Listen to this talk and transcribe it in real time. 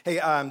Hey,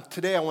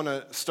 today I want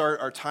to start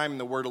our time in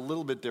the Word a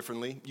little bit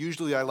differently.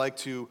 Usually I like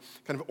to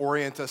kind of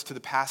orient us to the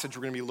passage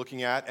we're going to be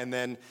looking at and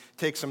then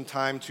take some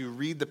time to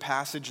read the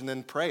passage and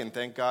then pray and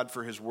thank God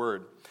for His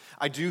Word.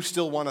 I do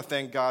still want to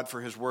thank God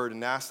for His Word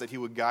and ask that He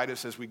would guide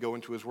us as we go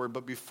into His Word.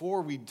 But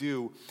before we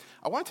do,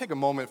 I want to take a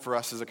moment for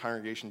us as a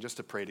congregation just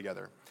to pray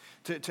together,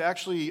 to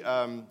actually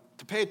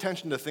to pay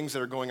attention to things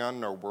that are going on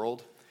in our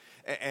world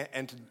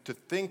and to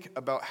think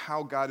about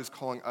how God is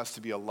calling us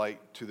to be a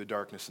light to the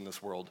darkness in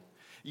this world.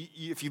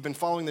 If you've been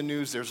following the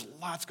news, there's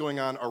lots going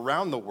on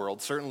around the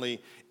world, certainly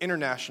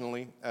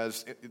internationally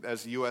as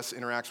the U.S.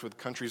 interacts with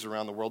countries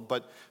around the world,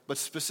 but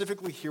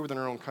specifically here within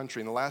our own country.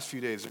 In the last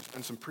few days, there's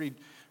been some pretty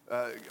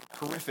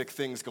horrific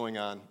things going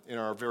on in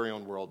our very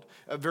own world.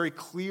 A very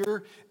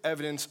clear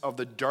evidence of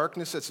the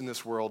darkness that's in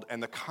this world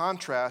and the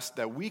contrast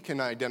that we can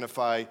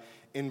identify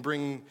in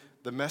bringing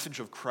the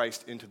message of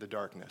Christ into the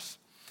darkness.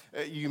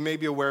 You may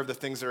be aware of the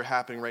things that are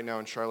happening right now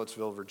in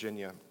Charlottesville,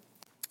 Virginia,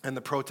 and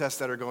the protests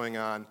that are going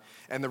on,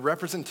 and the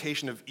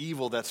representation of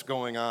evil that's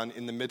going on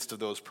in the midst of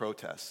those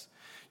protests.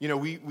 You know,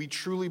 we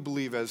truly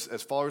believe as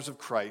followers of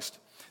Christ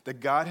that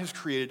God has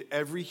created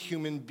every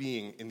human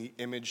being in the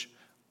image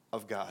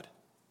of God.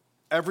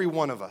 Every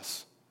one of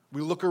us.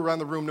 We look around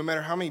the room, no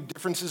matter how many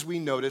differences we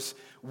notice,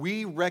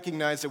 we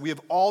recognize that we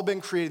have all been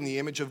created in the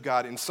image of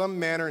God in some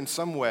manner, in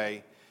some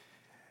way.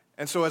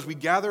 And so as we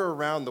gather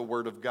around the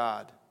Word of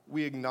God,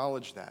 we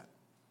acknowledge that.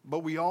 But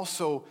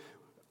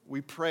we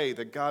pray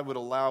that God would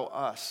allow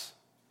us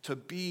to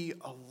be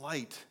a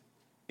light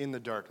in the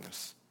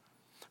darkness,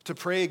 to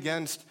pray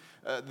against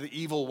the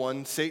evil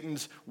one,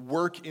 Satan's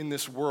work in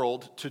this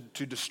world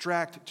to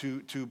distract,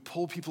 to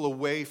pull people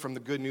away from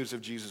the good news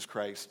of Jesus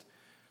Christ,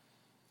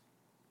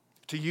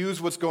 to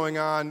use what's going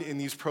on in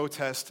these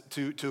protests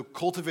to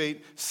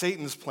cultivate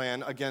Satan's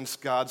plan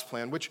against God's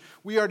plan, which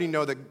we already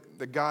know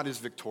that God is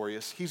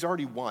victorious. He's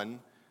already won,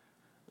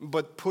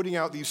 but putting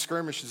out these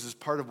skirmishes is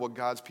part of what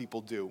God's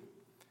people do.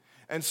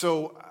 And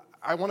so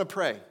I want to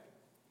pray.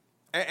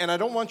 And I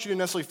don't want you to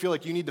necessarily feel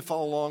like you need to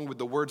follow along with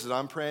the words that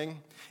I'm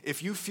praying.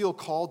 If you feel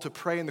called to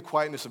pray in the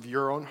quietness of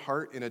your own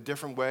heart in a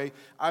different way,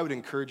 I would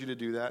encourage you to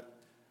do that.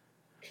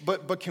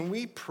 But can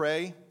we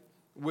pray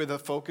with a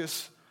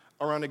focus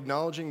around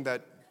acknowledging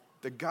that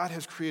God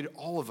has created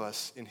all of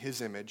us in His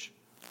image,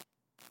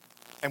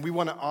 and we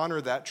want to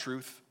honor that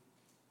truth,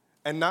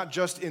 and not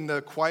just in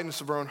the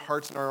quietness of our own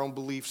hearts and our own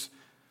beliefs,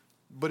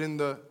 but in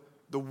the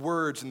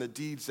words and the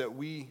deeds that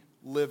we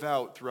live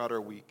out throughout our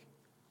week.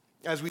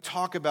 As we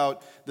talk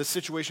about the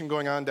situation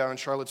going on down in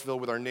Charlottesville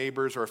with our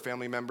neighbors or our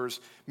family members,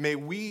 may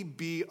we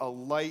be a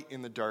light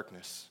in the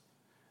darkness.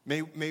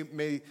 May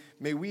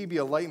we be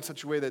a light in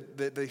such a way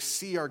that they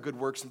see our good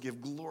works and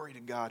give glory to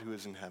God who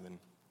is in heaven.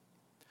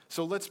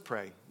 So let's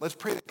pray. Let's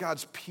pray that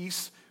God's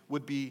peace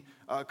would be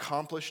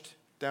accomplished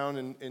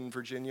down in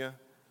Virginia,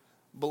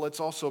 but let's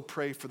also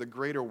pray for the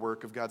greater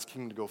work of God's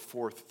kingdom to go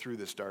forth through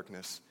this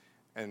darkness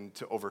and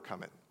to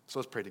overcome it. So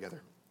let's pray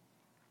together.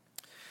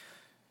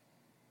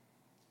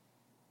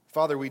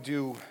 Father, we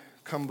do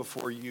come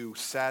before you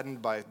saddened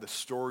by the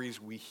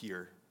stories we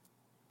hear,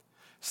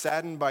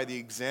 saddened by the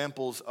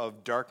examples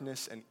of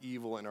darkness and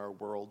evil in our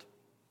world.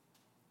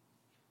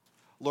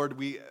 Lord,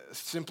 we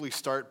simply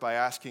start by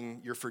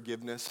asking your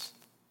forgiveness.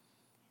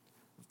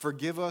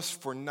 Forgive us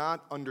for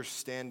not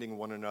understanding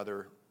one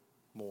another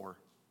more.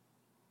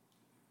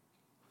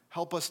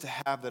 Help us to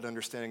have that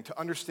understanding, to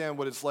understand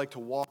what it's like to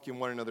walk in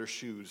one another's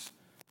shoes,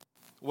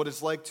 what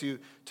it's like to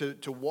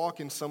walk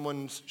in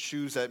someone's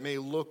shoes that may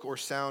look or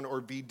sound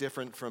or be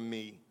different from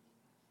me.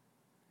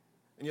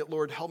 And yet,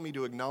 Lord, help me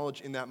to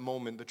acknowledge in that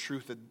moment the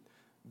truth that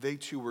they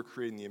too were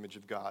created in the image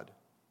of God.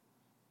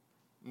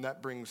 And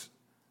that brings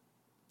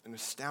an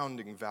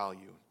astounding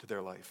value to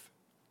their life.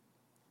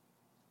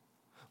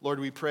 Lord,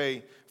 we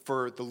pray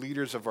for the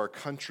leaders of our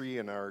country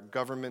and our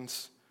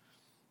governments.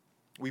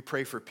 We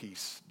pray for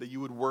peace, that you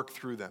would work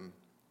through them,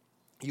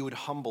 you would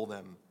humble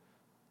them,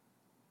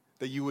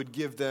 that you would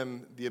give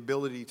them the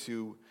ability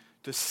to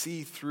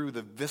see through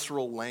the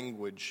visceral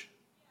language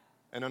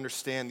and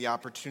understand the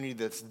opportunity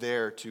that's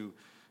there to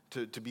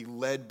be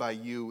led by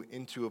you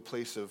into a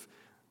place of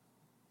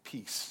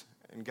peace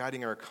and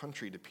guiding our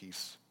country to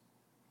peace.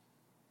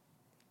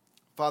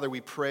 Father, we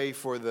pray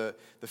for the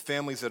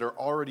families that are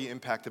already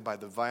impacted by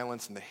the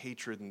violence and the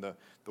hatred and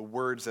the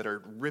words that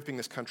are ripping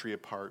this country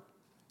apart.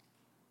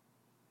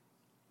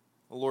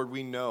 Lord,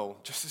 we know,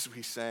 just as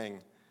we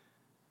sang,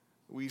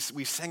 we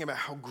sang about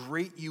how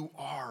great you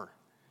are,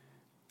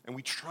 and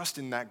we trust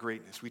in that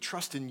greatness. We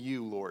trust in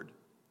you, Lord,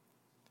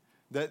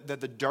 that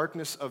the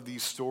darkness of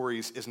these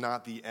stories is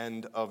not the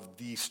end of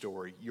the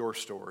story, your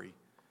story.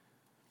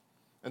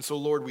 And so,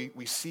 Lord,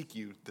 we seek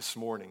you this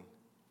morning.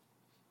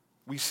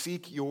 We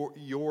seek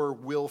your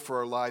will for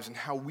our lives and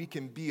how we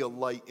can be a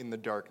light in the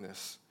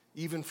darkness,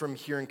 even from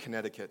here in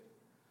Connecticut.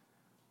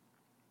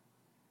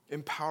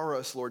 Empower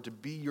us, Lord, to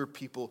be your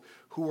people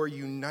who are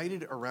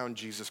united around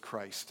Jesus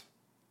Christ.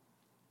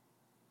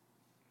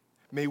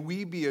 May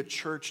we be a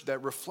church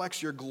that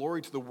reflects your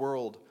glory to the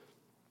world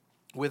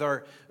with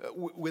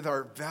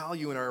our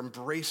value and our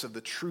embrace of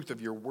the truth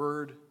of your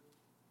word,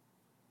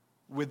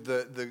 with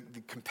the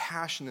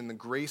compassion and the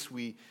grace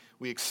we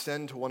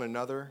extend to one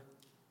another,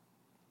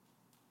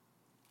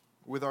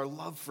 with our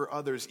love for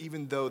others,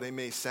 even though they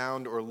may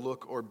sound or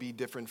look or be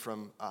different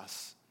from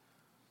us.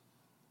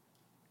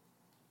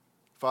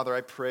 Father,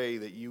 I pray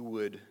that you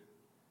would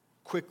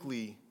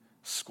quickly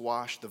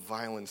squash the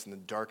violence and the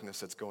darkness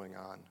that's going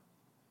on.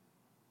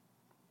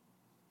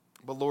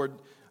 But Lord,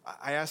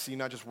 I ask that you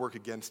not just work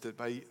against it,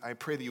 but I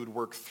pray that you would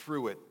work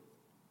through it,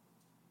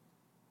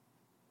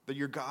 that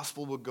your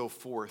gospel would go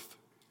forth.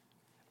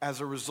 As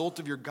a result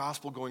of your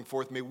gospel going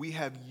forth, may we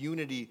have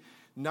unity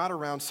not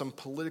around some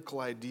political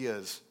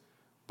ideas,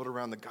 but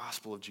around the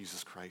gospel of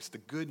Jesus Christ, the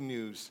good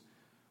news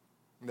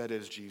that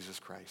is Jesus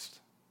Christ.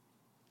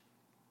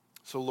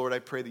 So Lord, I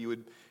pray that you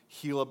would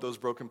heal up those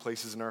broken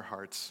places in our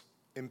hearts,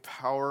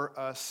 empower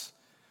us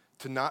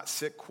to not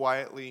sit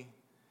quietly,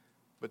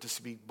 but to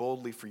speak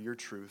boldly for your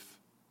truth.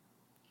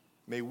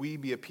 May we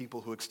be a people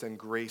who extend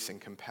grace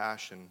and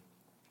compassion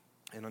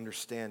and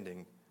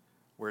understanding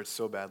where it's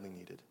so badly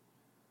needed.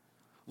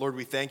 Lord,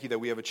 we thank you that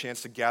we have a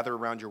chance to gather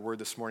around your word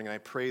this morning, and I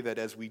pray that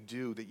as we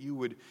do, that you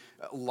would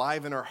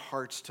liven our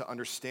hearts to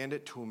understand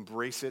it, to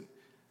embrace it,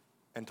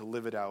 and to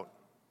live it out.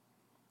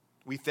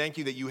 We thank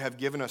you that you have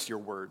given us your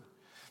word,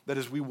 that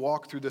as we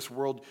walk through this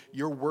world,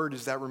 your word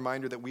is that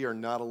reminder that we are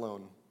not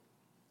alone,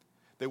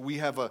 that we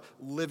have a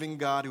living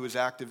God who is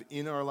active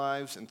in our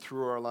lives and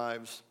through our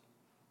lives.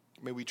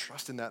 May we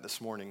trust in that this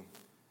morning,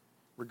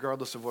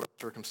 regardless of what our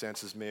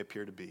circumstances may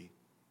appear to be.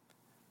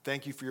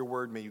 Thank you for your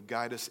word. May you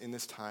guide us in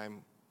this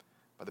time.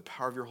 By the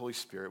power of your Holy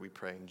Spirit, we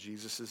pray in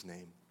Jesus'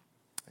 name.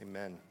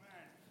 Amen.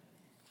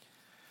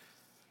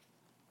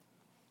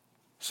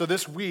 So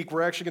this week,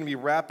 we're actually going to be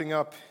wrapping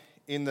up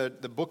in the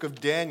book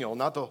of Daniel,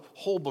 not the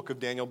whole book of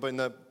Daniel, but in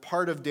the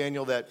part of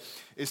Daniel that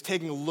is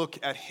taking a look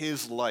at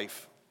his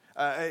life.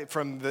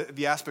 From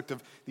the aspect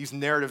of these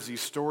narratives,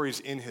 these stories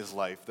in his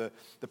life,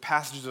 the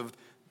passages of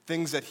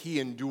things that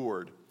he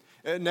endured.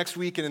 Next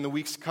week and in the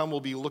weeks to come, we'll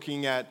be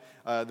looking at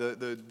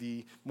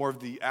the more of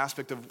the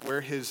aspect of where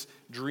his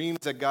dreams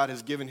that God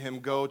has given him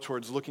go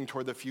towards looking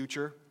toward the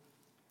future.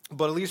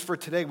 But at least for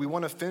today, we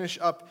want to finish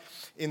up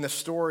in the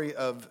story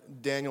of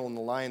Daniel in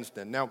the lion's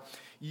den. Now,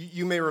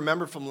 you may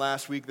remember from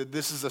last week that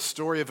this is a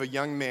story of a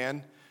young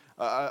man,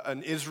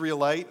 an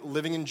Israelite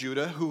living in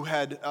Judah, who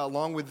had,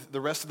 along with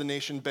the rest of the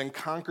nation, been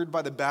conquered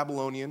by the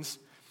Babylonians,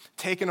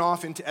 taken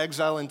off into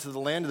exile into the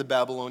land of the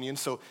Babylonians,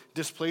 so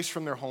displaced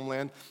from their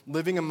homeland,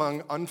 living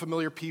among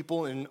unfamiliar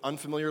people in an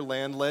unfamiliar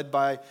land, led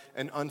by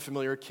an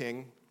unfamiliar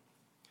king.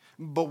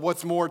 But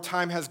what's more,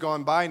 time has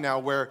gone by now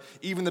where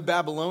even the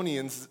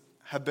Babylonians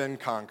have been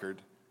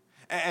conquered.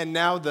 And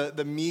now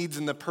the Medes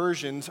and the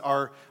Persians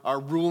are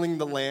ruling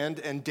the land,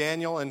 and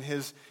Daniel and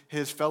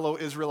his fellow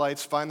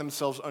Israelites find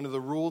themselves under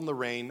the rule and the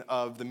reign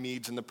of the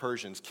Medes and the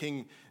Persians,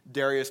 King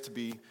Darius to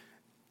be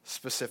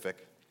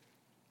specific.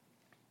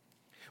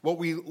 What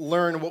we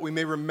learn, what we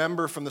may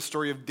remember from the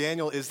story of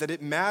Daniel is that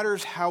it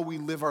matters how we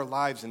live our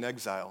lives in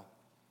exile.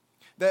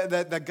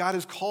 That God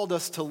has called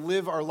us to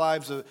live our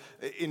lives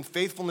in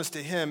faithfulness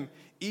to him,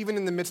 even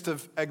in the midst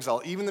of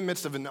exile, even in the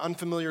midst of an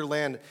unfamiliar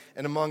land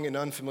and among an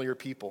unfamiliar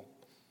people.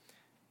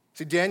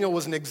 See, Daniel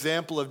was an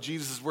example of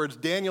Jesus' words.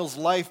 Daniel's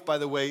life, by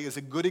the way, is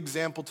a good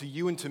example to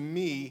you and to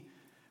me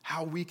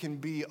how we can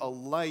be a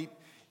light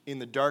in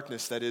the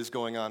darkness that is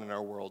going on in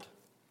our world.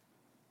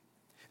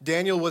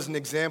 Daniel was an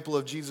example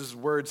of Jesus'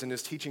 words in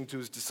his teaching to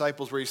his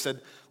disciples where he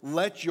said,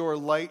 "Let your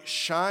light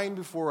shine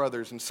before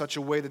others in such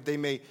a way that they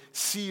may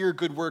see your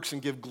good works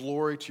and give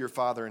glory to your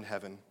Father in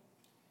heaven."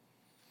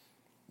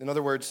 In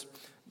other words,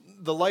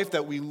 the life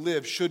that we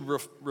live should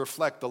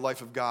reflect the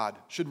life of God,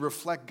 should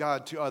reflect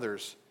God to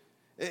others.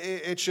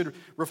 It should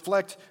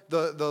reflect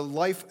the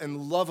life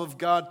and love of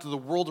God to the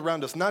world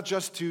around us, not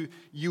just to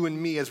you and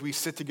me as we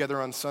sit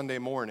together on Sunday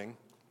morning.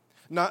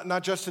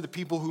 Not just to the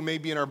people who may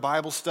be in our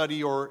Bible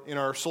study or in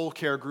our soul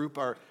care group,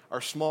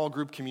 our small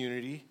group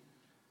community.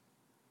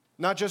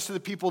 Not just to the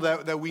people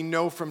that we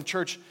know from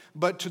church,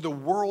 but to the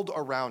world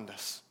around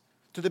us.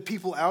 To the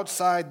people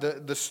outside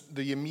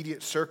the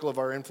immediate circle of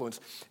our influence.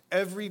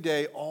 Every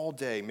day, all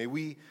day, may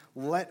we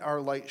let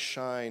our light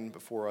shine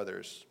before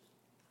others.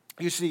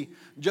 You see,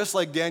 just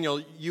like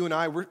Daniel, you and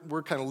I,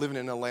 we're kind of living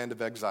in a land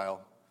of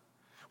exile.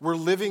 We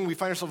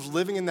find ourselves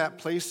living in that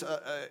place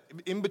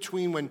in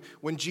between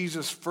when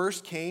Jesus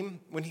first came,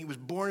 when he was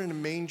born in a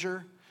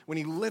manger, when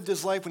he lived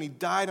his life, when he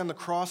died on the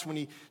cross, when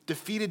he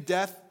defeated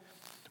death,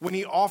 when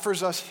he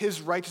offers us his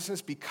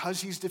righteousness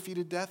because he's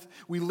defeated death.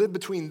 We live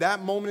between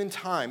that moment in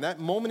time, that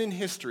moment in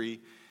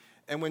history,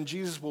 and when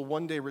Jesus will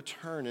one day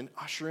return and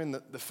usher in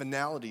the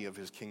finality of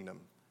his kingdom.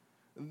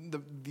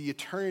 The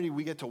eternity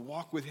we get to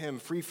walk with him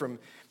free from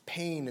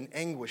pain and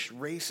anguish,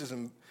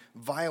 racism,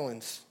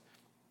 violence,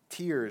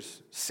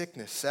 tears,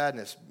 sickness,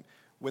 sadness.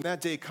 When that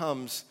day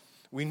comes,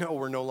 we know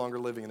we're no longer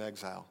living in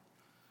exile.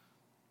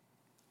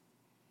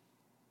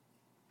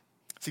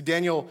 See,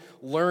 Daniel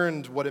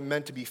learned what it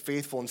meant to be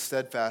faithful and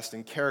steadfast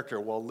in character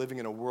while living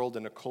in a world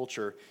and a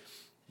culture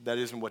that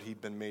isn't what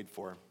he'd been made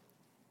for.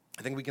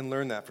 I think we can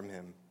learn that from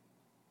him.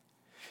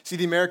 See,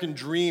 the American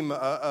dream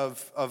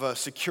of a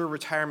secure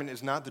retirement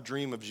is not the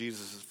dream of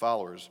Jesus'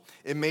 followers.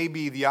 It may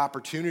be the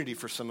opportunity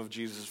for some of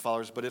Jesus'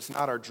 followers, but it's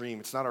not our dream.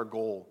 It's not our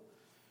goal.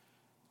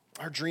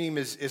 Our dream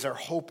is our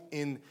hope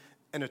in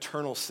an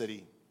eternal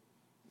city.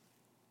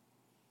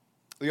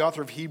 The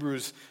author of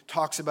Hebrews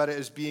talks about it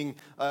as being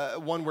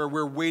one where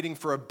we're waiting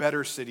for a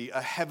better city,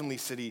 a heavenly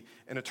city,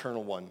 an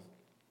eternal one.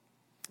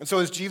 And so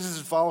as Jesus'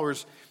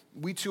 followers,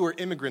 we too are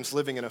immigrants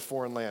living in a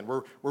foreign land.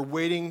 We're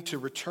waiting to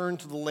return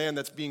to the land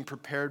that's being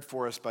prepared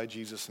for us by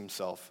Jesus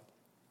himself.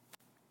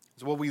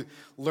 So what we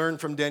learned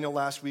from Daniel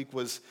last week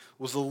was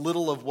a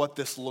little of what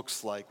this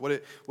looks like, what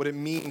it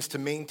means to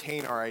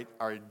maintain our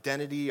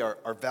identity,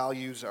 our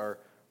values, our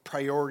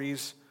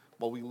priorities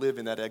while we live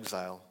in that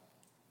exile.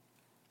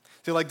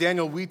 See, like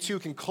Daniel, we too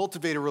can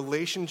cultivate a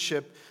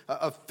relationship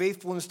of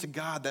faithfulness to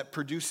God that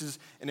produces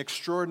an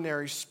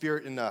extraordinary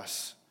spirit in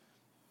us,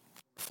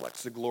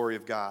 reflects the glory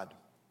of God.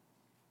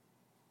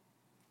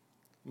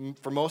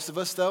 For most of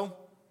us, though,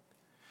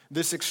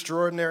 this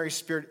extraordinary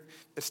spirit,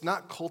 it's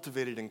not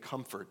cultivated in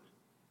comfort.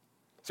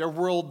 See, our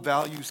world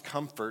values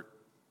comfort.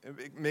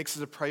 It makes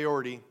it a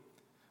priority,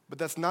 but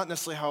that's not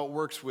necessarily how it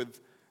works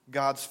with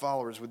God's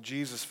followers, with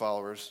Jesus'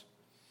 followers.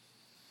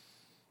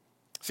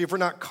 See, if we're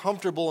not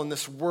comfortable in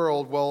this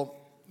world, well,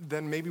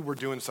 then maybe we're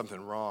doing something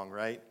wrong,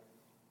 right?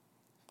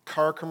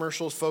 Car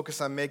commercials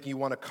focus on making you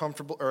want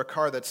a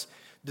car that's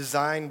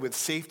designed with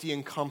safety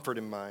and comfort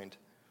in mind.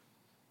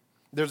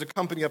 There's a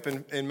company up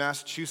in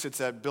Massachusetts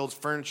that builds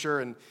furniture,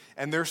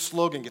 and their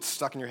slogan gets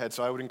stuck in your head,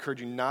 so I would encourage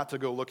you not to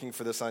go looking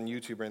for this on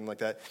YouTube or anything like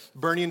that.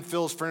 Bernie and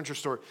Phil's Furniture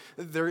Store,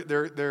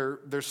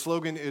 their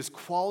slogan is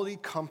quality,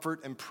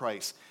 comfort, and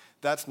price.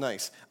 That's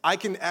nice. I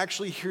can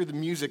actually hear the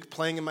music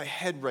playing in my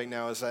head right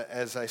now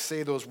as I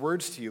say those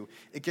words to you.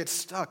 It gets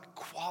stuck.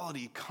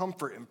 Quality,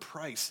 comfort, and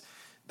price.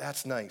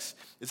 That's nice.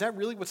 Is that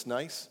really what's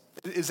nice?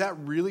 Is that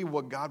really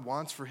what God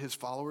wants for his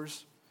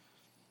followers?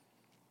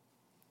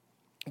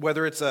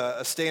 Whether it's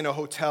a stay in a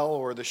hotel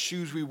or the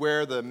shoes we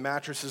wear, the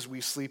mattresses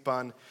we sleep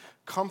on,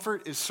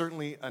 comfort is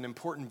certainly an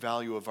important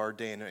value of our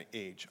day and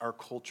age, our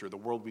culture, the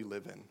world we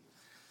live in.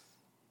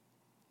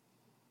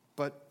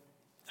 But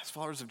as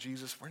followers of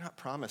Jesus, we're not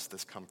promised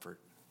this comfort.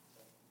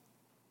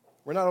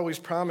 We're not always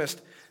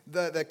promised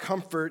that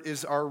comfort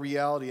is our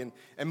reality.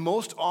 And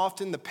most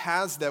often, the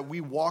paths that we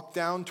walk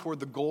down toward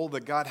the goal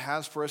that God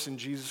has for us in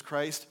Jesus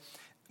Christ,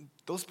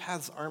 those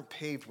paths aren't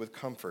paved with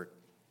comfort.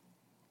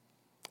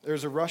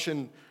 There's a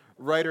Russian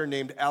writer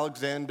named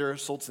Alexander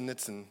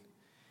Solzhenitsyn.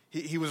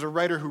 He was a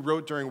writer who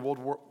wrote during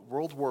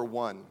World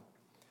War I.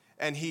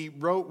 And he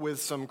wrote with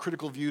some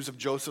critical views of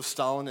Joseph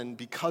Stalin, and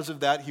because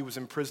of that, he was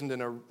imprisoned in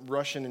a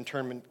Russian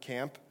internment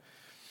camp.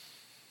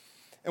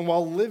 And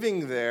while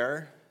living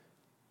there,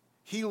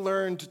 he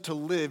learned to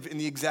live in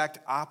the exact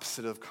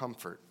opposite of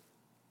comfort.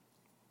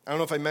 I don't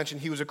know if I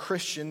mentioned he was a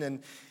Christian,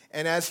 and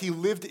as he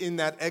lived in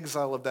that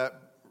exile of that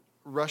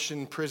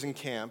Russian prison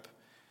camp,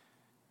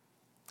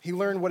 he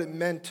learned what it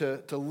meant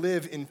to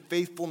live in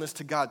faithfulness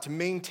to God, to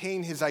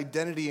maintain his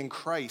identity in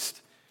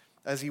Christ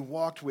as he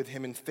walked with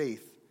him in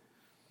faith.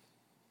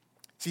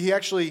 See, he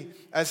actually,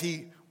 as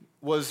he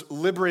was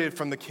liberated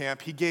from the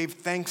camp, he gave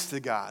thanks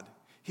to God.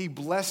 He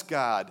blessed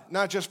God,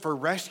 not just for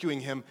rescuing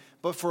him,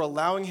 but for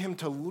allowing him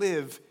to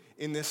live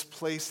in this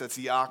place that's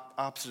the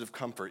opposite of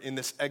comfort, in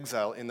this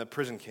exile, in the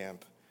prison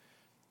camp.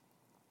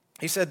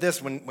 He said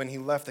this when he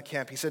left the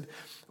camp. He said,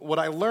 "What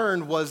I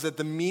learned was that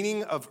the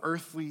meaning of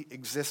earthly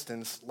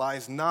existence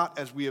lies not,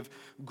 as we have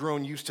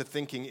grown used to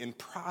thinking, in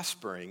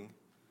prospering,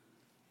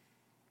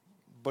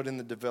 but in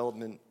the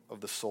development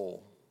of the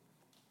soul."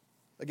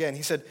 Again,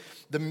 he said,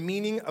 the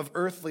meaning of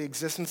earthly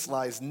existence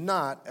lies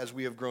not, as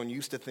we have grown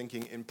used to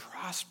thinking, in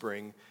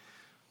prospering,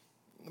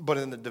 but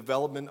in the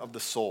development of the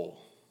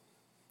soul.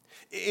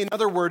 In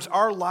other words,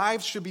 our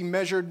lives should be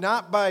measured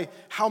not by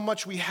how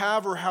much we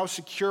have or how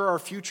secure our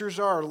futures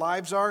are, our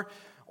lives are,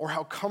 or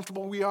how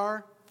comfortable we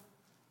are,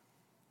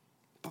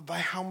 but by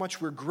how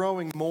much we're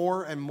growing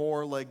more and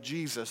more like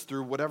Jesus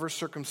through whatever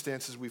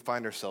circumstances we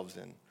find ourselves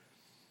in.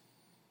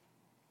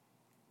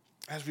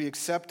 As we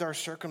accept our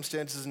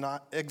circumstances in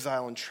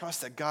exile and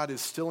trust that God is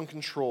still in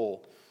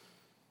control,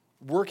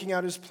 working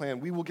out his plan,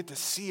 we will get to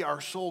see our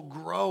soul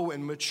grow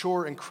and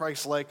mature in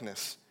Christ's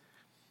likeness.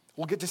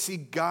 We'll get to see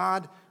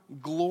God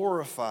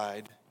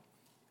glorified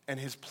and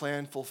his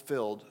plan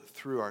fulfilled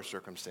through our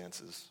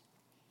circumstances.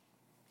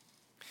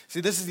 See,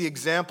 this is the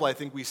example I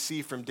think we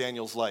see from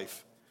Daniel's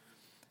life.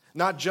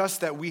 Not just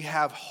that we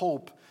have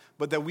hope,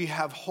 but that we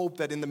have hope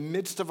that in the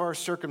midst of our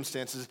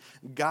circumstances,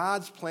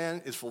 God's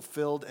plan is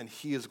fulfilled and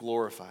he is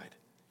glorified.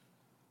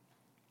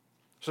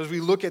 So as we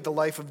look at the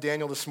life of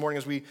Daniel this morning,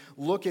 as we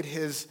look at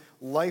his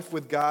life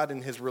with God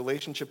and his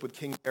relationship with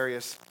King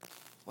Darius,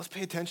 let's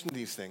pay attention to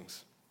these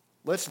things.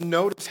 Let's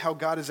notice how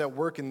God is at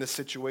work in this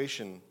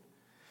situation.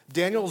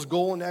 Daniel's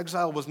goal in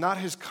exile was not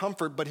his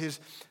comfort, but his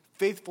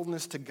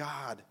faithfulness to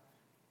God.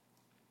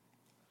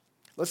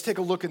 Let's take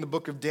a look in the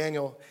book of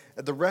Daniel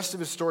at the rest of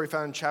his story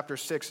found in chapter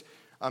 6.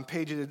 on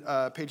page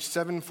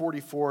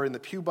 744 in the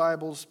Pew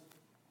Bibles,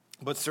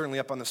 but certainly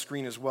up on the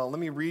screen as well. Let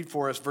me read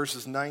for us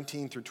verses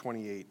 19 through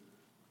 28.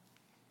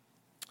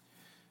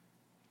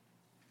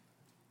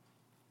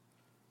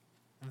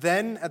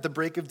 Then at the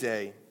break of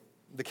day,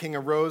 the king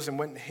arose and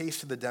went in haste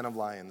to the den of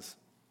lions.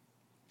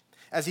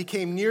 As he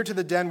came near to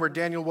the den where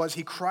Daniel was,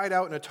 he cried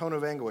out in a tone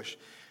of anguish.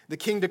 The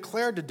king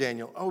declared to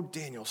Daniel, "O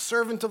Daniel,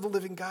 servant of the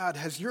living God,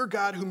 has your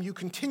God, whom you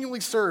continually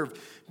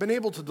serve, been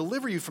able to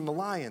deliver you from the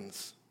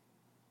lions?"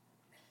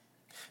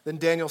 Then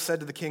Daniel said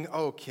to the king,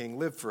 "O king,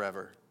 live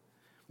forever.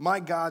 My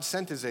God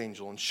sent his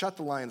angel and shut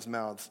the lions'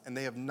 mouths, and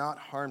they have not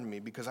harmed me,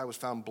 because I was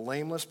found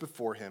blameless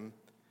before him.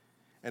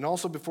 And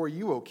also before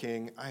you, O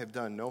king, I have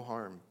done no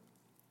harm."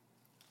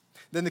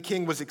 Then the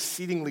king was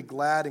exceedingly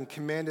glad and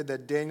commanded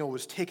that Daniel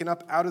was taken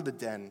up out of the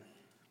den.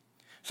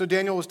 So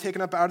Daniel was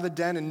taken up out of the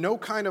den, and no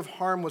kind of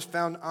harm was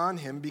found on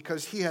him,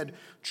 because he had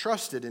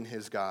trusted in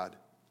his God.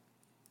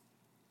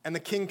 And the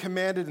king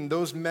commanded, and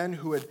those men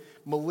who had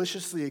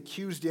maliciously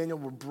accused Daniel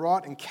were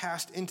brought and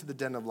cast into the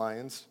den of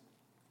lions,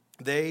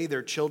 they,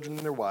 their children,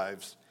 and their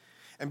wives.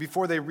 And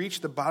before they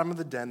reached the bottom of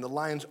the den, the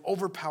lions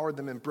overpowered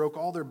them and broke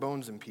all their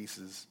bones in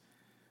pieces.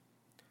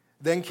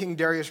 Then King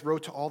Darius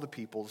wrote to all the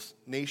peoples,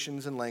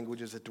 nations, and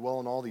languages that dwell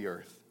on all the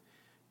earth,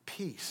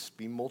 "Peace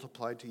be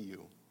multiplied to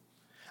you.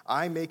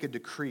 I make a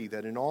decree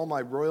that in all my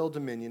royal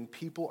dominion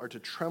people are to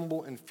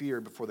tremble and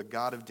fear before the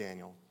God of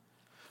Daniel,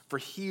 for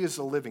he is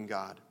a living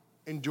God,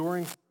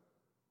 enduring."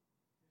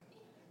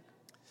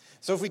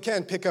 So if we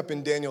can pick up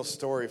in Daniel's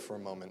story for a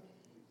moment,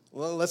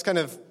 let's kind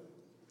of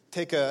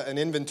take an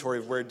inventory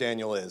of where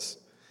Daniel is.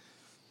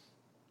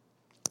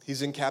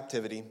 He's in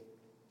captivity.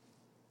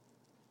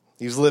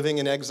 He's living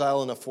in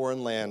exile in a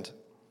foreign land.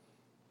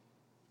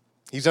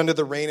 He's under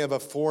the reign of a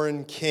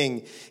foreign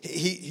king.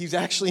 He's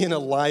actually in a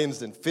lion's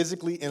den,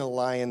 physically in a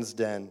lion's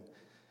den.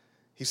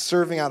 He's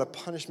serving out a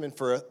punishment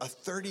for a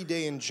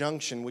 30-day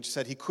injunction, which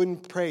said he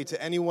couldn't pray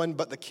to anyone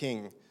but the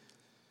king.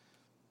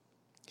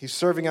 He's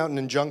serving out an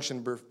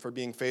injunction for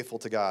being faithful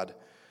to God.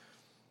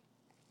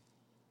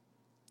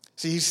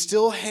 See, he's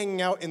still hanging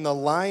out in the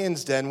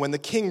lion's den when the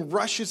king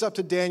rushes up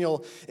to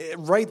Daniel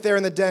right there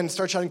in the den and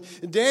starts shouting,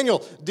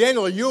 Daniel,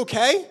 are you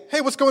okay?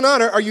 Hey, what's going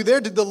on? Are you there?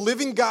 Did the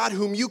living God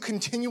whom you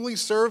continually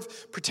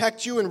serve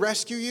protect you and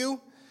rescue you?"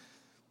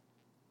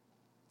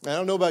 I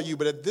don't know about you,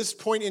 but at this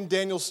point in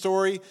Daniel's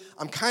story,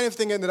 I'm kind of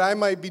thinking that I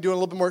might be doing a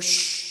little bit more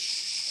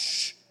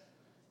shh.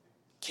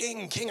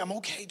 King, I'm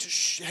okay. Just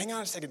shh. Hang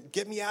on a second.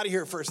 Get me out of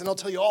here first, and I'll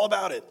tell you all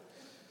about it.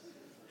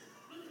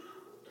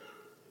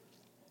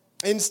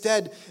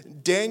 Instead,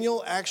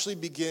 Daniel actually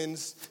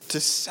begins to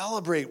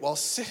celebrate while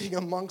sitting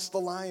amongst the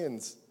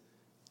lions.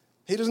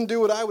 He doesn't do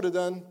what I would have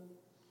done.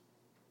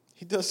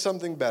 He does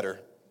something better.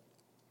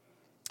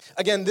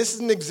 Again, this is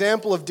an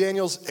example of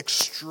Daniel's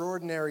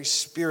extraordinary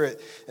spirit,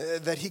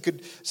 that he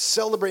could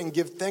celebrate and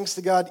give thanks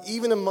to God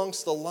even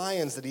amongst the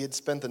lions that he had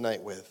spent the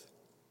night with.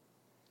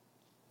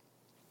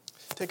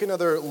 Take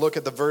another look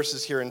at the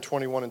verses here in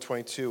 21 and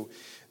 22.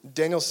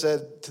 Daniel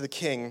said to the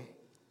king,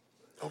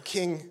 "O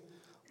king,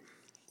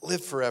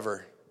 live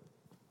forever.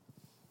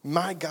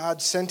 My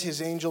God sent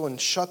his angel and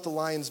shut the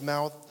lion's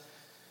mouth,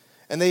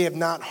 and they have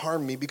not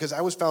harmed me, because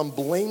I was found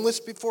blameless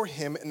before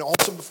him and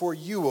also before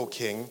you, O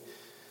king.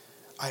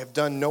 I have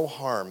done no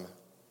harm."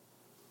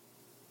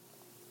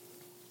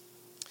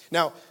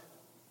 Now,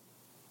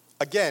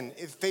 again,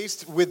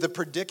 faced with the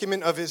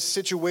predicament of his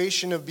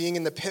situation of being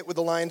in the pit with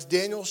the lions,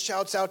 Daniel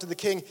shouts out to the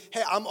king,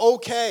 "Hey, I'm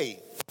okay.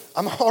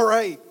 I'm all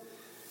right.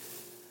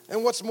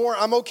 And what's more,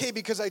 I'm okay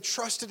because I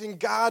trusted in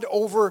God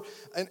over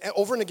and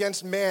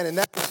against man, and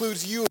that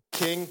includes you,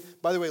 king.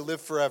 By the way, live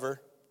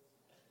forever."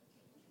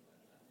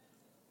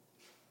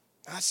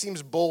 That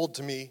seems bold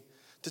to me,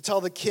 to tell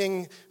the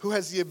king, who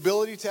has the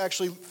ability to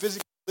actually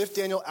physically lift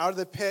Daniel out of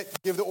the pit,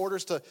 give the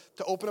orders to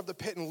open up the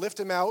pit and lift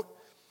him out.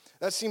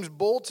 That seems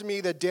bold to me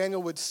that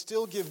Daniel would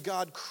still give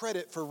God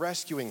credit for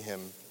rescuing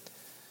him.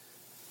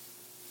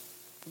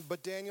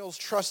 But Daniel's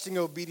trusting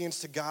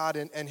obedience to God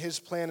and his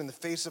plan in the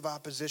face of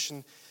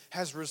opposition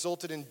has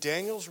resulted in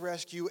Daniel's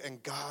rescue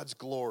and God's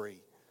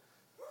glory.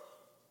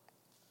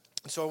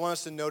 So I want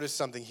us to notice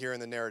something here in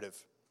the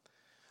narrative.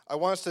 I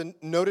want us to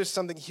notice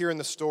something here in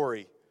the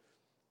story.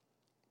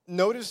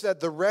 Notice that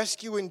the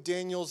rescue in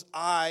Daniel's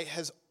eye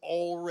has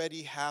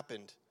already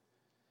happened.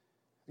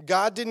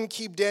 God didn't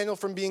keep Daniel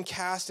from being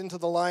cast into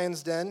the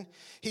lion's den.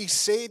 He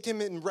saved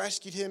him and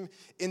rescued him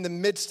in the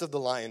midst of the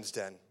lion's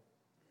den.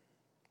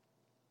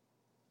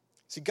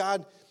 See,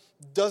 God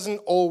doesn't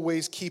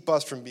always keep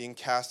us from being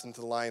cast into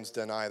the lion's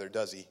den either,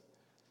 does he?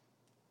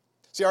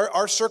 See,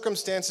 our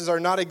circumstances are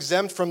not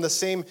exempt from the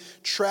same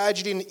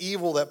tragedy and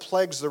evil that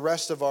plagues the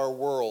rest of our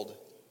world.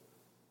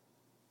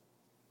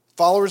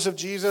 Followers of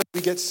Jesus,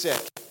 we get sick.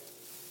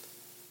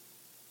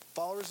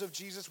 Followers of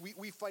Jesus,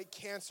 we fight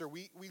cancer.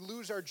 We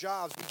lose our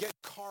jobs. We get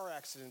car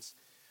accidents.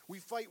 We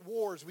fight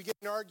wars. We get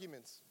in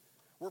arguments.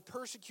 We're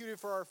persecuted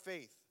for our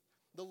faith.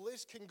 The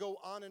list can go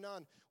on and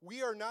on.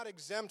 We are not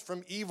exempt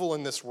from evil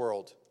in this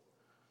world.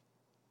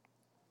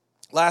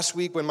 Last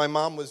week when my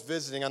mom was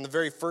visiting, on the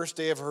very first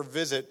day of her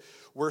visit,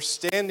 we're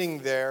standing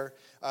there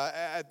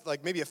at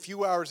like maybe a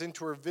few hours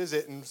into her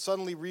visit and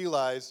suddenly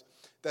realize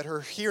that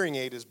her hearing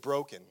aid is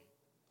broken,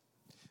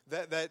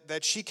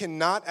 that she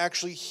cannot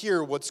actually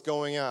hear what's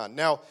going on.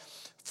 Now,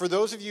 for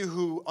those of you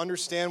who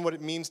understand what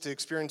it means to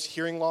experience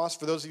hearing loss,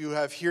 for those of you who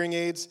have hearing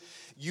aids,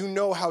 you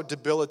know how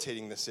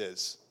debilitating this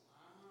is.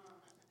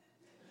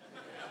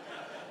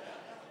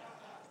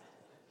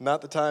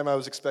 Not the time I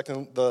was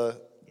expecting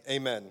the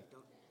amen.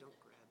 Don't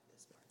grab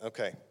this part.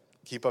 Okay,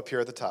 keep up here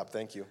at the top.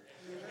 Thank you.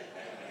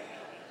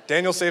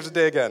 Daniel saves the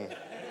day again.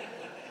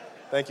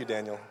 Thank you,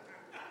 Daniel.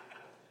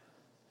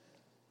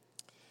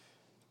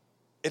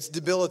 It's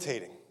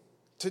debilitating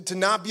to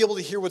not be able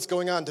to hear what's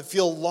going on, to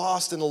feel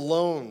lost and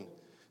alone,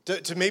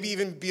 to maybe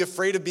even be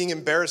afraid of being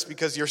embarrassed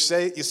because you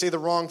say the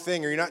wrong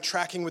thing or you're not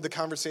tracking with the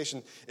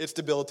conversation. It's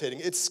debilitating.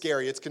 It's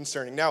scary. It's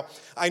concerning. Now,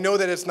 I know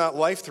that it's not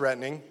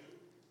life-threatening,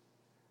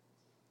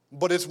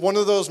 but it's one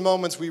of those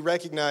moments we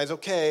recognize,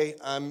 okay,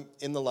 I'm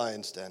in the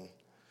lion's den.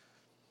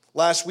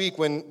 Last week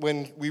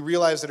when we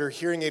realized that her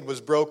hearing aid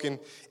was broken,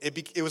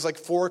 it was like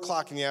 4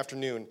 o'clock in the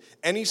afternoon.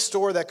 Any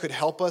store that could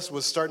help us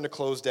was starting to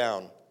close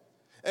down.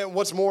 And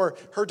what's more,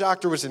 her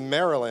doctor was in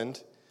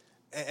Maryland,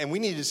 and we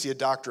needed to see a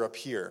doctor up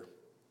here.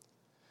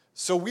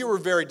 So we were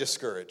very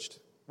discouraged.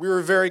 We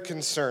were very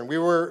concerned. We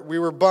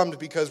were bummed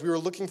because we were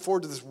looking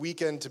forward to this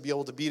weekend to be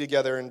able to be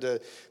together and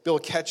to be able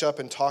to catch up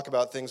and talk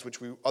about things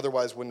which we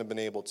otherwise wouldn't have been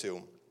able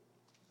to.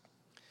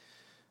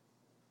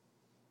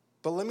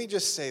 But let me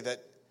just say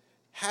that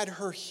had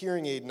her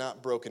hearing aid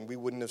not broken, we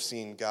wouldn't have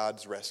seen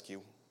God's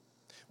rescue.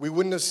 We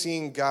wouldn't have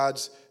seen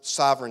God's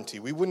sovereignty.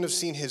 We wouldn't have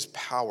seen his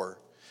power.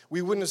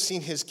 We wouldn't have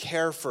seen his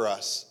care for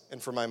us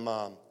and for my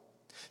mom.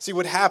 See,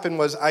 what happened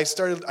was I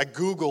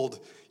Googled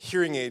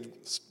hearing aid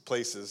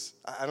places.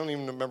 I don't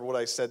even remember what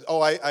I said.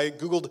 Oh, I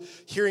Googled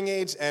hearing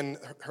aids and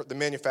the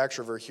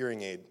manufacturer of her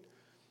hearing aid.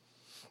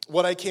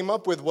 What I came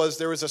up with was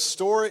there was a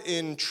store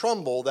in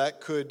Trumbull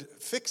that could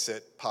fix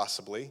it,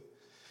 possibly.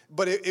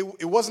 But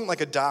it wasn't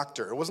like a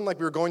doctor. It wasn't like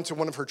we were going to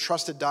one of her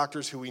trusted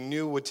doctors who we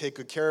knew would take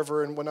good care of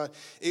her and whatnot.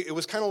 It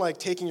was kind of like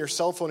taking your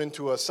cell phone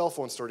into a cell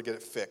phone store to get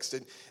it fixed.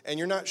 And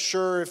you're not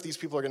sure if these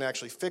people are going to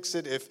actually fix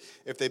it,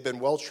 if they've been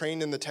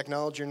well-trained in the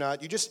technology or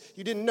not. You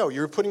didn't know.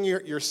 You were putting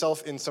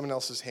yourself in someone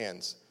else's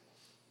hands.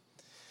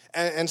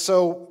 And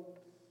so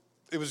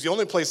it was the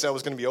only place that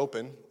was going to be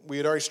open. We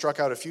had already struck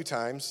out a few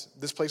times.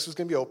 This place was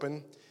going to be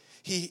open.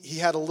 He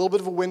had a little bit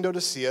of a window to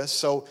see us,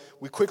 so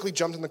we quickly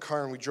jumped in the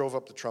car and we drove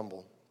up to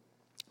Trumbull.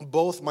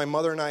 Both my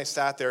mother and I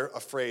sat there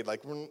afraid,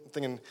 like we're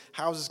thinking,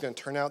 how is this going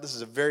to turn out? This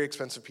is a very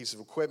expensive piece of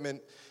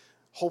equipment.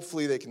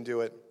 Hopefully they can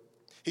do it.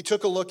 He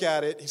took a look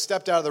at it. He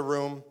stepped out of the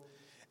room.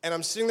 And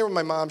I'm sitting there with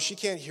my mom. She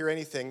can't hear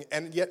anything.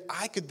 And yet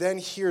I could then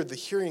hear the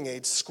hearing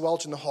aids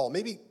squelch in the hall.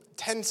 Maybe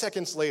 10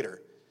 seconds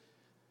later.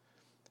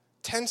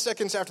 10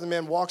 seconds after the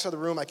man walks out of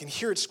the room, I can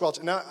hear it squelch.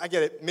 And now I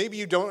get it. Maybe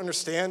you don't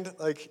understand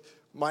like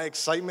my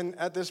excitement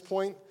at this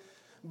point.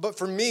 But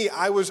for me,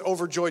 I was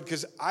overjoyed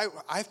because I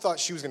thought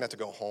she was going to have to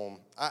go home.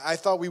 I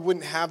thought we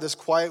wouldn't have this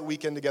quiet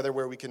weekend together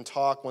where we can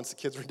talk once the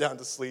kids were down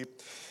to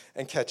sleep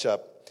and catch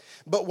up.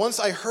 But once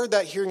I heard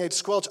that hearing aid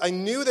squelch, I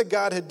knew that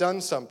God had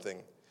done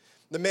something.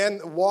 The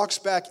man walks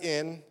back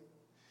in.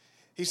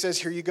 He says,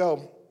 here you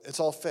go. It's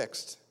all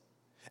fixed.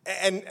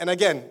 And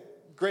again,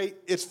 great,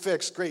 it's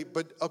fixed, great.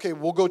 But okay,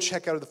 we'll go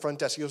check out at the front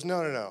desk. He goes,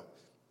 no.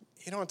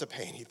 You don't have to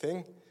pay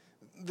anything.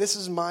 This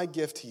is my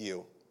gift to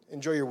you.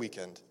 Enjoy your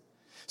weekend.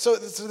 So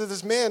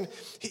this man,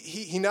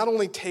 he not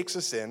only takes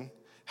us in,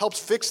 helps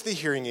fix the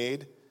hearing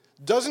aid,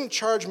 doesn't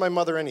charge my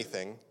mother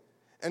anything,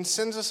 and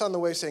sends us on the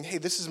way saying, hey,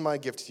 this is my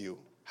gift to you.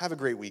 Have a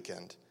great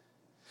weekend.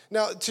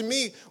 Now, to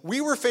me,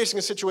 we were facing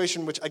a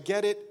situation which, I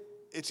get it,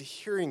 it's a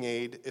hearing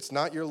aid, it's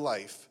not your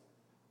life.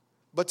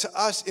 But to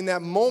us, in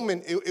that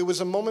moment, it was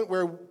a moment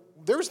where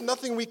there was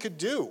nothing we could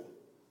do.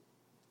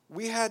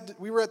 We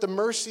were at the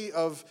mercy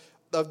of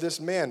this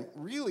man.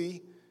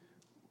 Really,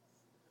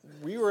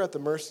 we were at the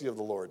mercy of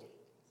the Lord.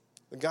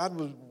 God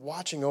was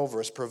watching over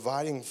us,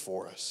 providing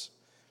for us.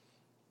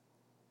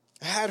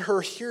 Had her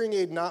hearing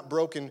aid not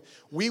broken,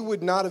 we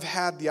would not have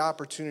had the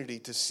opportunity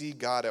to see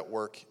God at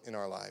work in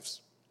our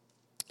lives,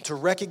 to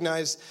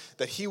recognize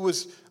that he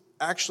was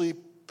actually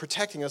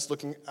protecting us,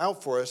 looking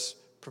out for us,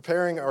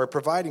 preparing or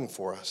providing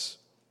for us.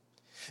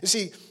 You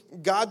see,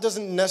 God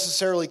doesn't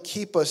necessarily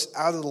keep us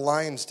out of the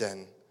lion's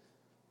den,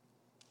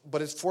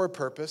 but it's for a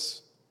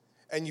purpose,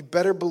 and you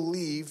better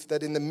believe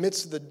that in the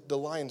midst of the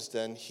lion's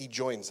den, he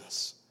joins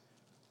us.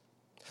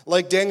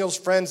 Like Daniel's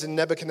friends in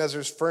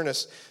Nebuchadnezzar's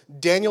furnace,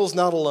 Daniel's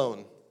not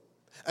alone.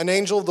 An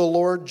angel of the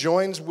Lord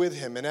joins with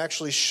him and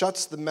actually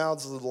shuts the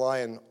mouths of the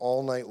lion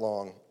all night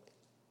long.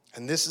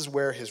 And this is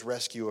where his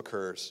rescue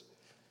occurs.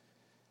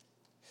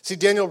 See,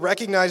 Daniel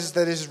recognizes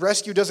that his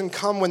rescue doesn't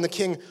come when the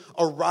king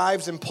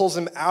arrives and pulls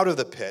him out of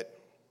the pit.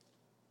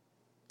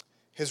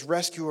 His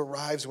rescue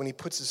arrives when he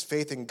puts his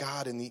faith in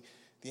God, and the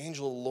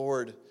angel of the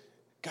Lord,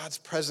 God's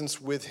presence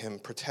with him,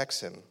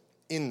 protects him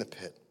in the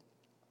pit.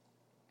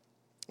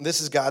 This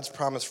is God's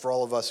promise for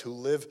all of us who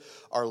live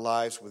our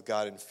lives with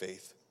God in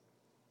faith.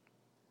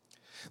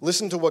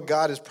 Listen to what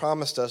God has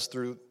promised us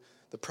through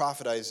the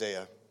prophet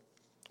Isaiah.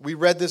 We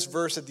read this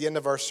verse at the end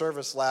of our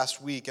service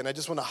last week, and I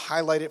just want to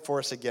highlight it for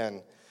us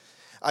again.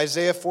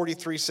 Isaiah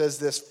 43 says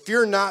this,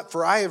 "Fear not,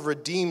 for I have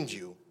redeemed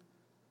you.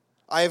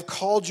 I have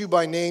called you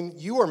by name.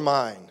 You are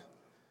mine.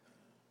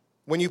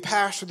 When you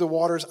pass through the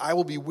waters, I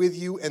will be with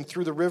you, and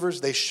through the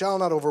rivers, they shall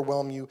not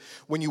overwhelm you.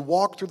 When you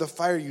walk through the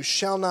fire, you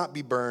shall not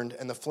be burned,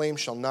 and the flame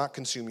shall not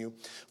consume you.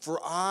 For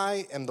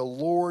I am the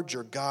Lord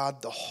your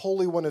God, the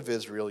Holy One of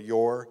Israel,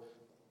 your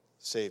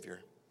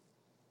Savior."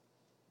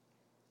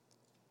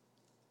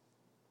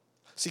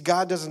 See,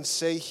 God doesn't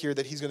say here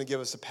that he's going to give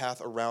us a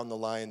path around the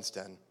lion's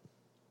den.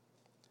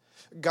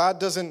 God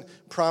doesn't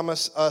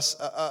promise us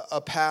a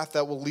path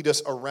that will lead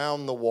us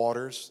around the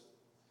waters.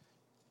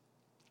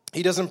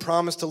 He doesn't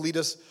promise to lead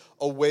us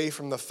away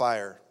from the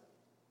fire.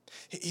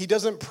 He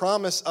doesn't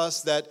promise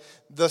us that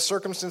the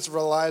circumstance of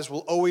our lives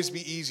will always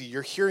be easy.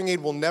 Your hearing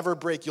aid will never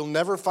break. You'll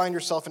never find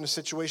yourself in a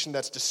situation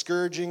that's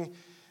discouraging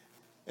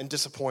and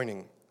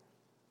disappointing.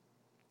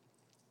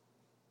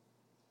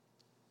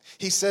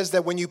 He says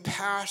that when you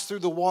pass through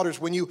the waters,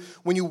 when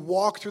you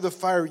walk through the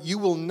fire, you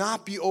will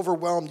not be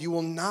overwhelmed. You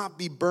will not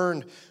be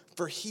burned,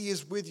 for he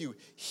is with you.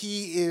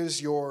 He is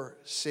your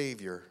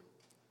Savior.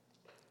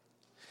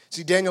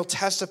 See, Daniel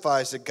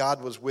testifies that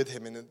God was with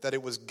him and that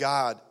it was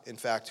God, in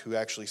fact, who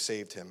actually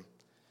saved him.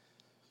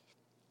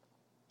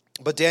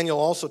 But Daniel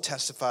also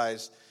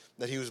testifies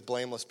that he was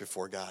blameless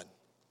before God,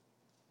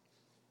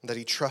 that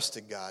he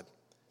trusted God,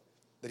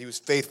 that he was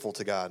faithful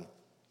to God.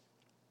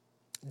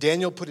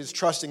 Daniel put his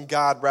trust in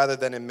God rather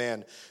than in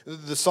man.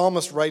 The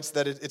psalmist writes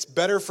that it's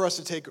better for us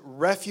to take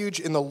refuge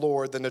in the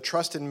Lord than to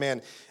trust in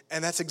man.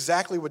 And that's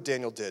exactly what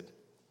Daniel did.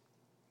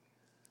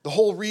 The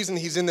whole reason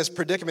he's in this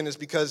predicament is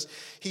because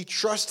he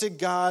trusted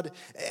God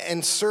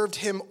and served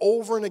him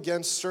over and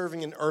against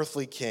serving an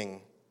earthly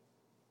king.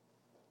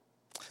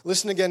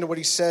 Listen again to what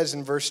he says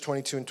in verse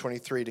 22 and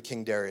 23 to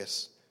King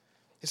Darius.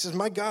 He says,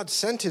 "My God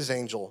sent his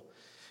angel.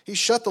 He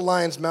shut the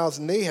lions' mouths,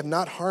 and they have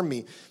not harmed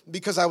me,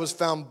 because I was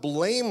found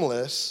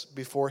blameless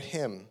before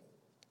him.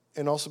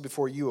 And also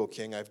before you, O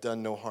king, I've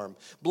done no harm."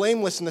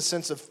 Blameless in the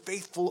sense of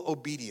faithful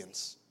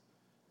obedience.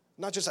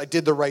 Not just I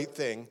did the right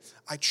thing.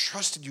 I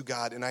trusted you,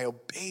 God, and I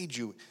obeyed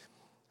you.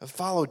 I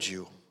followed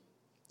you.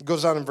 It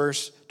goes on in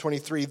verse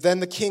 23. "Then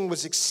the king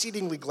was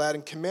exceedingly glad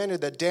and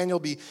commanded that Daniel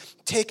be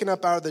taken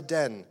up out of the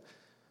den.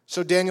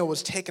 So Daniel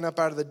was taken up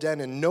out of the den,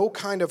 and no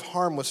kind of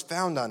harm was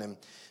found on him,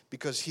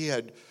 because he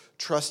had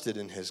trusted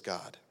in his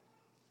God."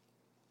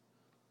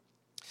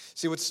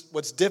 See,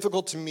 what's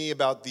difficult to me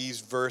about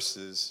these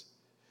verses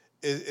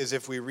is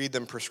if we read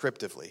them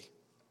prescriptively.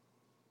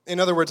 In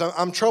other words,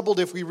 I'm troubled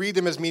if we read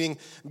them as meaning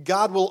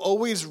God will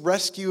always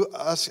rescue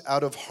us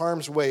out of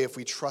harm's way if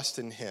we trust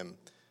in him,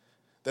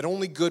 that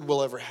only good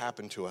will ever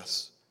happen to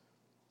us.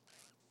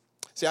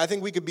 See, I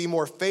think we could be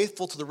more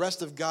faithful to the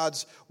rest of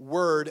God's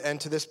word and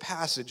to this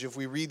passage if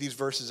we read these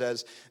verses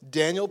as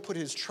Daniel put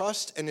his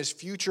trust and his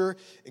future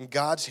in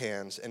God's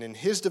hands, and in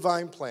his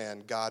divine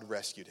plan, God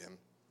rescued him.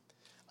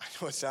 I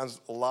know it sounds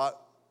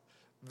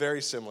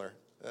very similar,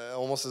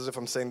 almost as if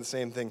I'm saying the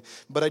same thing,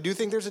 but I do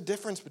think there's a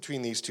difference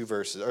between these two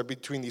verses, or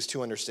between these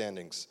two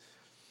understandings.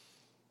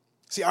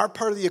 See, our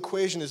part of the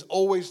equation is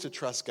always to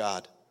trust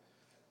God,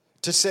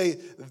 to say,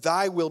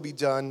 "Thy will be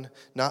done,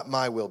 not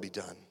my will be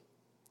done."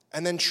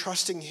 And then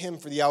trusting him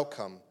for the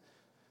outcome,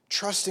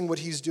 trusting what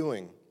he's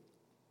doing.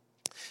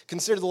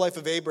 Consider the life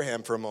of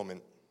Abraham for a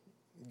moment.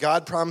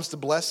 God promised to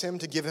bless him,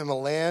 to give him a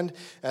land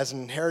as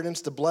an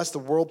inheritance, to bless the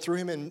world through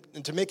him,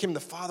 and to make him the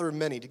father of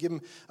many, to give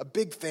him a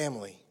big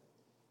family.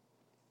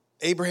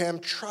 Abraham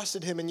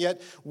trusted him, and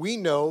yet we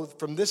know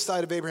from this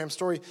side of Abraham's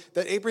story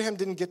that Abraham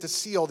didn't get to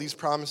see all these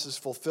promises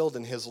fulfilled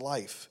in his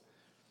life.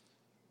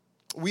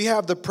 We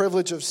have the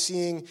privilege of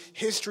seeing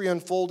history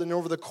unfold, and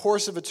over the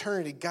course of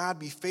eternity, God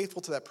be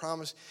faithful to that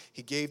promise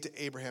he gave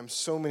to Abraham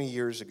so many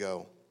years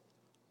ago.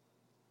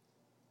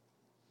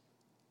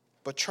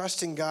 But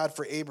trusting God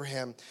for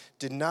Abraham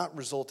did not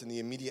result in the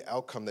immediate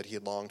outcome that he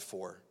had longed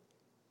for.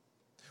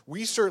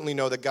 We certainly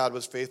know that God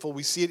was faithful.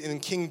 We see it in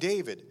King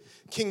David.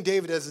 King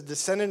David, as a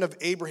descendant of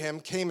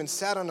Abraham, came and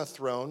sat on a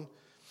throne,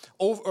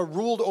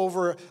 ruled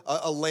over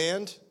a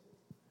land,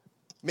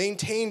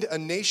 maintained a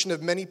nation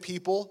of many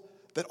people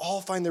that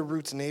all find their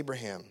roots in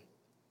Abraham.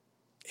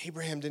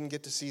 Abraham didn't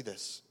get to see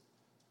this.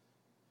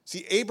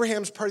 See,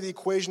 Abraham's part of the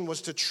equation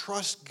was to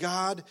trust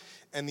God,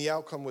 and the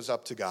outcome was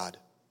up to God.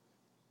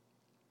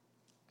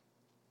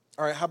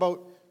 All right, how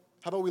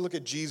about we look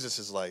at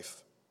Jesus'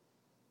 life?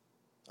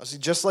 See,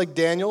 just like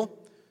Daniel,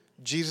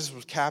 Jesus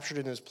was captured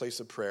in his place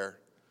of prayer.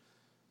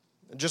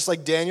 Just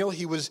like Daniel,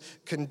 he was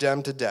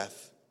condemned to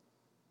death.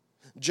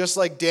 Just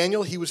like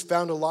Daniel, he was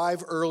found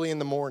alive early in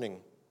the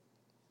morning.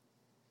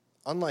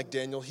 Unlike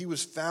Daniel, he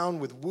was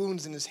found with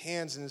wounds in his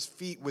hands and his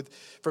feet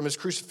from his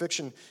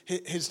crucifixion,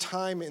 his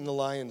time in the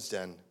lion's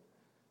den.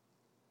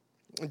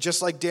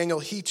 Just like Daniel,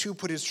 he too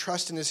put his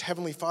trust in his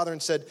heavenly Father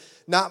and said,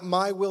 "Not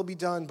my will be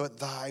done, but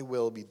thy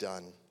will be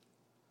done."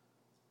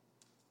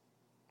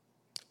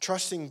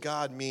 Trusting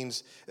God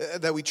means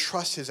that we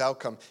trust his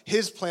outcome.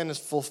 His plan is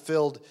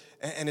fulfilled,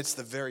 and it's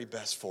the very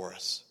best for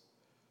us.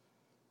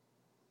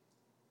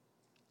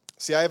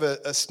 See, I have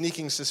a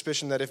sneaking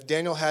suspicion that if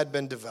Daniel had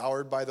been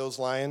devoured by those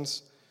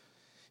lions,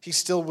 he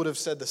still would have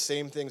said the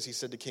same things he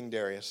said to King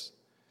Darius.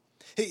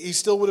 He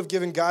still would have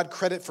given God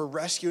credit for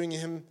rescuing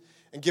him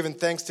and given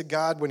thanks to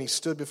God when he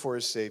stood before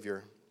his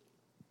Savior.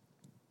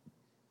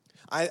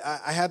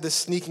 I had this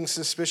sneaking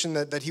suspicion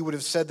that he would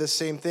have said the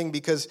same thing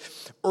because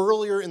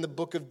earlier in the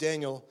book of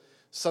Daniel,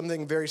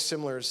 something very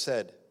similar is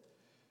said.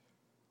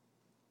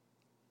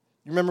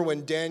 You remember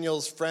when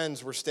Daniel's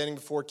friends were standing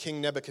before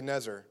King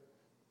Nebuchadnezzar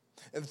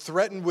and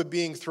threatened with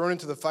being thrown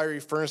into the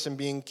fiery furnace and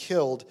being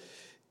killed,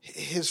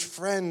 his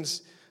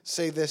friends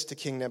say this to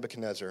King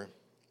Nebuchadnezzar.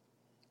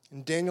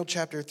 In Daniel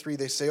chapter 3,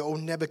 they say, "O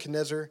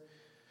Nebuchadnezzar,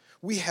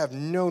 we have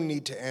no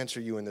need to answer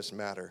you in this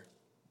matter.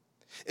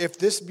 If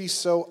this be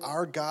so,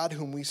 our God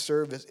whom we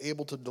serve is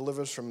able to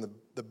deliver us from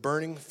the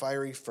burning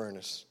fiery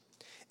furnace,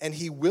 and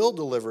he will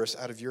deliver us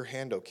out of your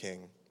hand, O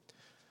king.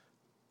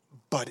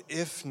 But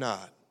if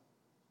not,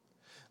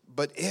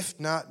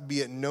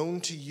 be it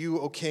known to you,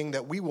 O king,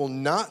 that we will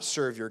not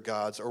serve your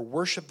gods or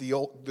worship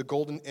the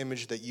golden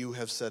image that you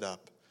have set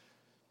up."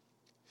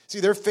 See,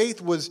 their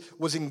faith was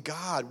in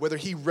God, whether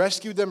he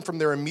rescued them from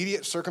their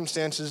immediate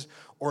circumstances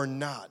or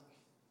not.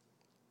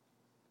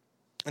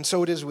 And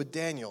so it is with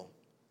Daniel.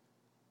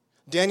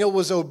 Daniel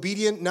was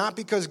obedient not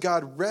because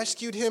God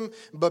rescued him,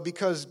 but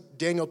because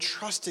Daniel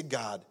trusted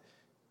God,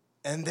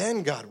 and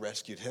then God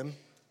rescued him.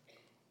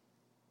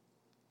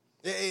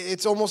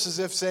 It's almost as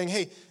if saying,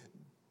 hey,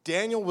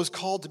 Daniel was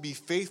called to be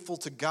faithful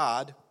to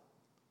God,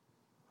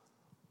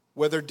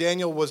 whether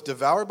Daniel was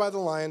devoured by the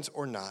lions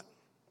or not.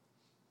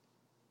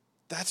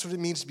 That's what it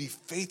means to be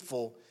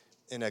faithful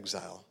in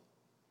exile.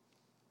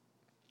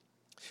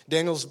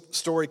 Daniel's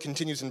story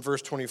continues in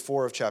verse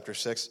 24 of chapter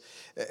 6.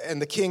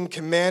 And the king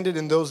commanded,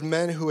 and those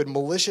men who had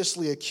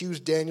maliciously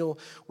accused Daniel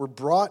were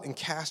brought and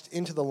cast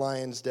into the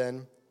lion's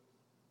den,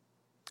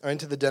 or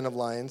into the den of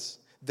lions,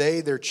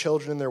 they, their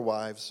children, and their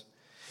wives.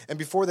 And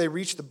before they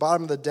reached the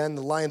bottom of the den,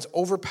 the lions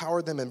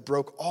overpowered them and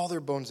broke all their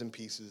bones in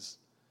pieces.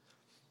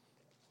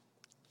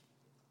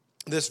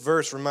 This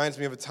verse reminds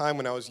me of a time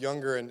when I was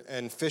younger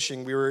and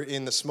fishing. We were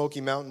in the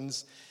Smoky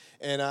Mountains,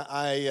 and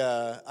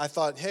I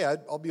thought, hey,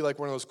 I'll be like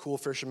one of those cool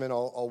fishermen.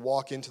 I'll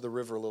walk into the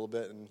river a little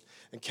bit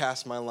and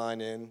cast my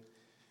line in.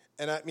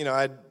 And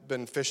I'd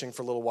been fishing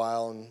for a little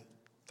while and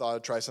thought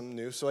I'd try something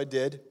new, so I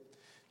did.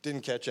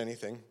 Didn't catch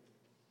anything.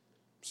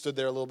 Stood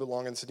there a little bit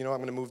longer and said, I'm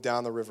going to move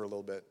down the river a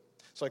little bit.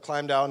 So I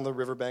climbed out on the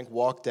riverbank,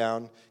 walked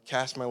down,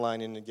 cast my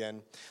line in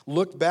again,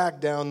 looked back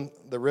down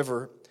the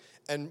river,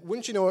 and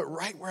wouldn't you know it,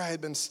 right where I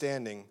had been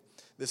standing,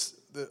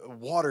 the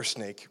water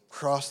snake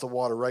crossed the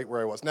water right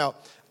where I was. Now,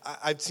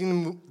 I'd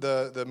seen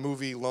the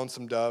movie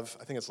Lonesome Dove.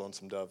 I think it's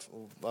Lonesome Dove.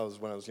 That was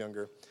when I was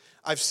younger.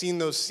 I've seen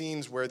those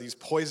scenes where these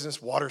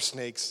poisonous water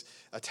snakes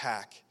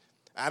attack.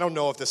 I don't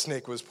know if the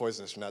snake was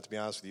poisonous or not, to be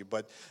honest with you,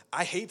 but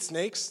I hate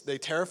snakes. They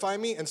terrify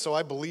me, and so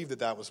I believed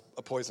that was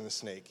a poisonous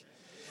snake.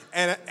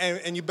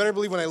 And you better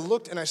believe when I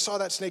looked and I saw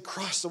that snake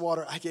cross the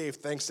water, I gave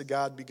thanks to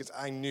God because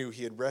I knew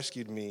he had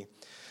rescued me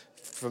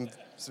from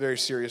very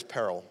serious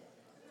peril.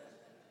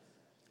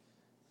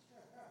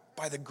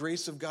 By the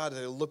grace of God, as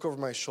I look over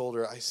my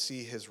shoulder, I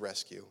see his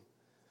rescue.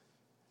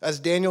 As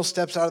Daniel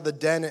steps out of the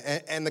den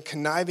and the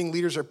conniving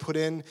leaders are put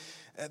in,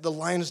 the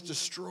lions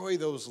destroy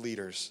those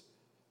leaders.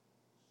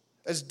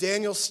 As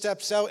Daniel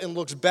steps out and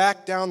looks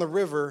back down the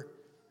river,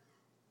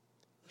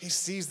 he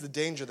sees the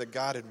danger that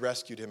God had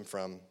rescued him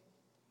from.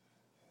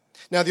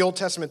 Now, the Old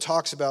Testament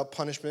talks about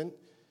punishment.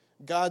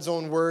 God's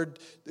own word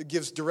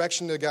gives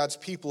direction to God's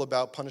people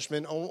about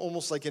punishment,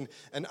 almost like an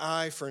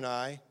eye for an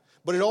eye.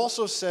 But it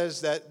also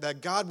says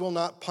that God will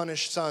not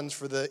punish sons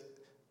for the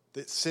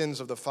sins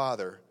of the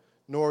father,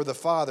 nor the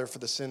father for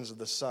the sins of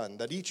the son,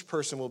 that each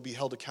person will be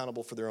held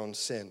accountable for their own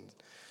sin.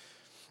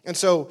 And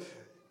so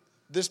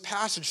this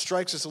passage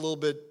strikes us a little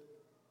bit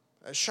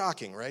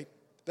shocking, right?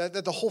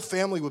 That the whole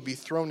family would be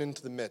thrown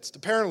into the midst.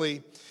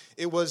 Apparently,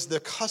 it was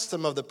the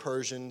custom of the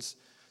Persians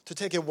to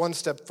take it one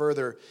step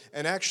further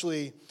and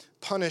actually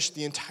punish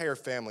the entire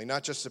family,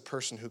 not just the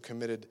person who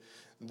committed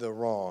the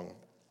wrong.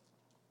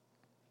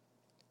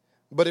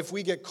 But if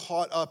we get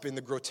caught up in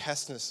the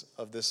grotesqueness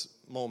of this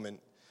moment,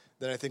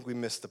 then I think we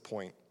miss the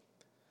point.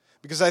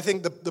 Because I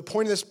think the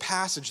point of this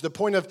passage, the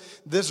point of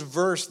this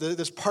verse,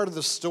 this part of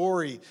the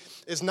story,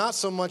 is not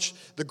so much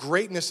the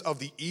greatness of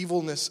the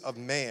evilness of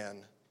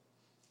man,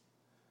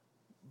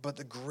 but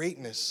the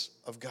greatness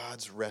of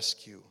God's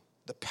rescue,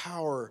 the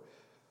power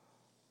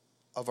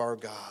of our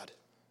God.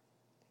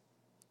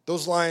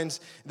 Those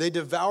lions, they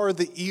devoured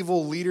the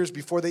evil leaders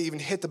before they even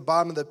hit the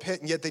bottom of the pit,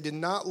 and yet they did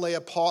not lay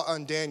a paw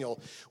on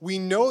Daniel. We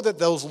know that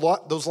those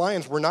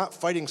lions were not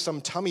fighting some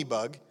tummy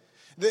bug.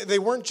 They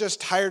weren't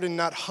just tired and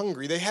not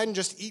hungry. They hadn't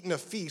just eaten a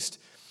feast.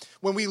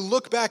 When we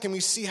look back and we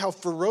see how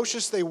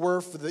ferocious they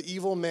were for the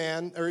evil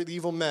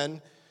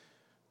men,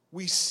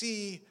 we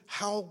see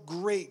how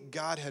great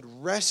God had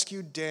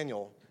rescued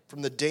Daniel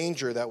from the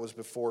danger that was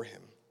before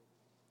him.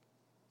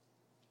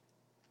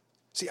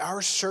 See,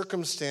 our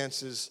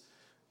circumstances,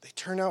 they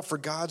turn out for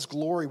God's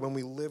glory when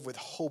we live with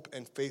hope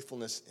and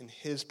faithfulness in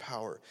His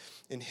power,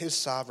 in His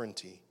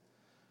sovereignty.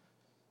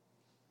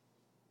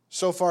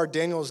 So far,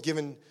 Daniel has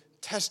given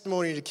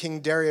testimony to King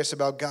Darius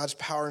about God's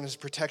power and His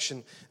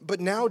protection. But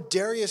now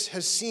Darius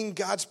has seen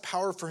God's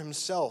power for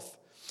himself.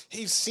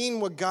 He's seen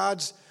what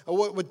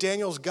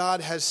Daniel's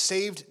God has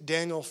saved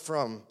Daniel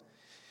from.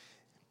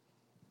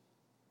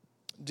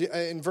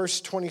 In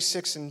verse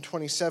 26 and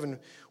 27,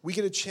 we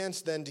get a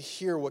chance then to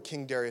hear what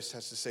King Darius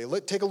has to say.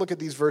 Take a look at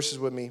these verses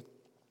with me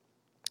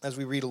as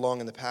we read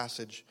along in the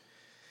passage.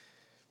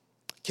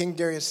 King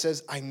Darius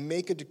says, I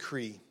make a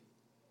decree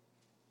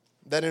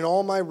that in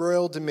all my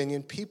royal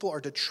dominion people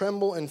are to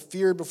tremble and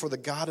fear before the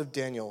God of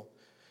Daniel,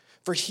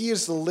 for He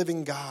is the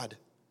living God,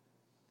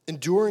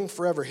 enduring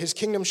forever. His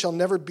kingdom shall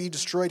never be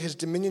destroyed. His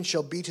dominion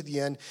shall be to the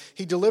end.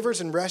 He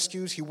delivers and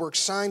rescues. He works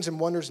signs and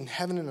wonders in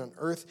heaven and on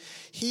earth.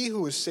 He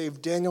who has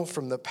saved Daniel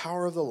from the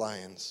power of the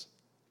lions.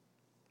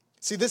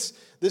 See, this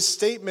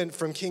statement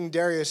from King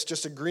Darius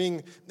just agreeing,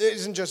 it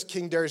isn't just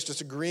King Darius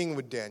just agreeing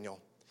with Daniel.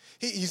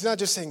 He's not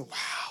just saying,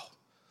 wow,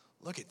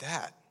 look at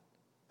that.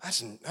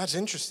 That's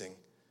interesting.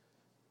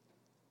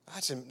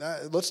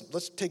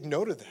 Let's take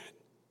note of that.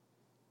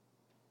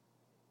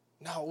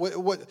 Now,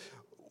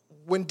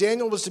 when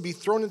Daniel was to be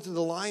thrown into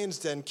the lion's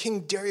den, King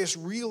Darius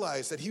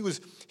realized that he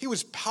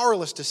was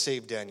powerless to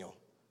save Daniel.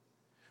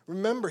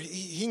 Remember,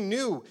 he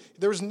knew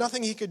there was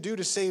nothing he could do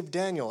to save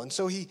Daniel, and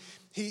so he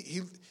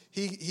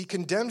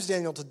condemns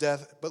Daniel to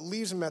death, but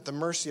leaves him at the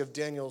mercy of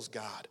Daniel's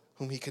God,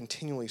 whom he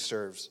continually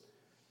serves.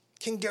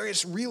 King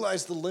Darius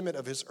realized the limit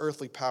of his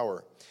earthly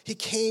power. He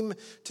came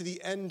to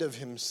the end of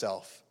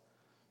himself.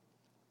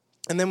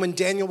 And then when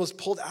Daniel was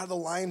pulled out of the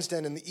lion's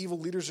den and the evil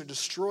leaders are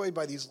destroyed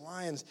by these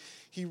lions,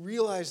 he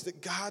realized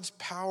that God's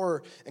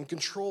power and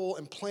control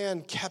and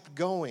plan kept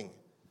going.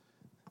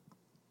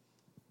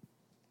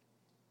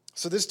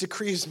 So this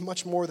decree is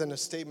much more than a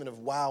statement of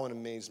wow and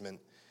amazement.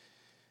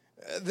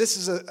 This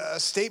is a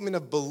statement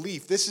of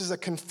belief. This is a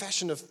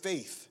confession of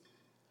faith.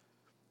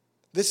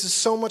 This is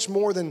so much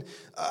more than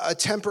a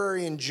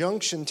temporary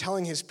injunction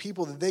telling his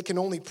people that they can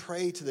only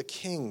pray to the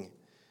king.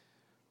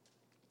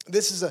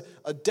 This is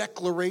a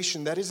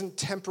declaration that isn't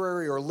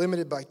temporary or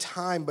limited by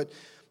time, but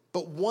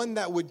one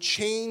that would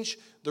change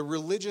the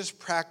religious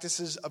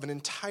practices of an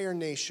entire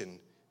nation.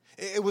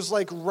 It was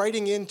like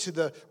writing into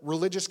the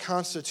religious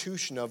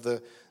constitution of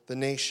the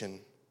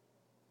nation.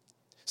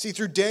 See,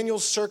 through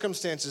Daniel's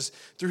circumstances,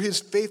 through his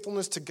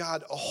faithfulness to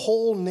God, a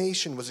whole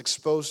nation was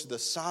exposed to the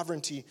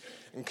sovereignty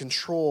and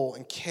control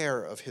and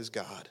care of his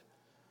God.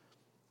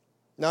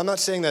 Now, I'm not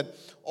saying that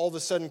all of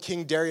a sudden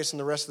King Darius and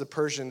the rest of the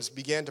Persians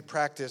began to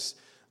practice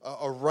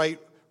a right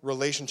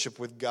relationship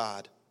with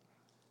God.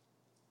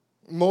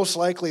 Most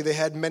likely they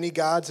had many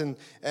gods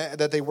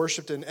that they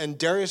worshipped, and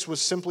Darius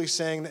was simply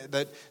saying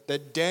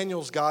that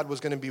Daniel's God was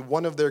going to be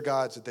one of their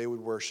gods that they would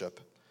worship.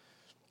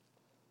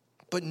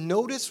 But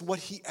notice what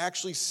he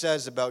actually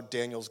says about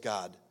Daniel's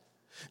God.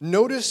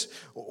 Notice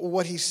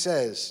what he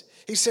says.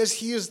 He says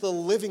he is the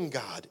living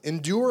God,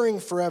 enduring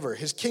forever.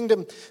 His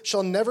kingdom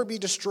shall never be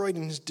destroyed,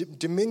 and his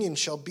dominion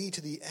shall be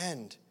to the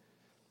end.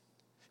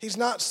 He's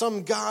not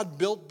some God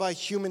built by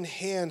human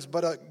hands,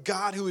 but a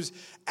God who is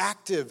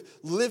active,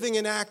 living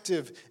and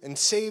active, and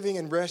saving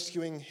and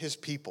rescuing his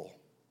people.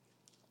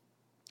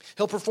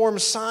 He'll perform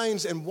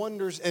signs and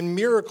wonders and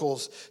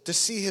miracles to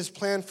see his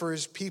plan for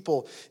his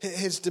people,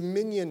 his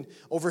dominion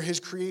over his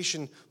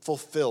creation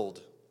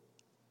fulfilled.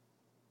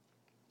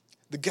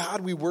 The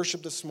God we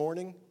worship this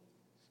morning,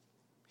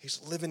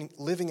 he's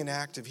living and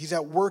active. He's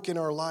at work in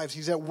our lives.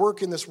 He's at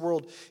work in this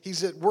world.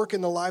 He's at work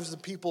in the lives of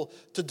the people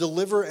to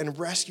deliver and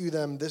rescue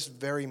them this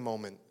very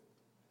moment.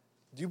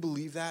 Do you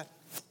believe that?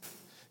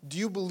 Do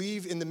you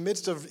believe in the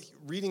midst of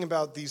reading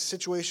about these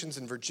situations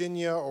in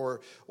Virginia or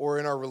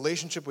in our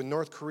relationship with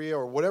North Korea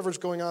or whatever's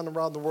going on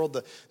around the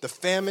world, the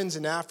famines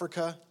in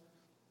Africa,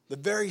 the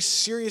very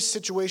serious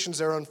situations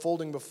that are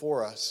unfolding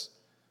before us?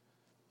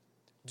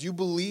 Do you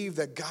believe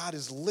that God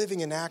is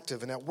living and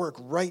active and at work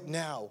right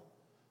now?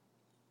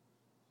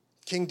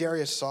 King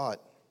Darius saw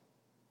it.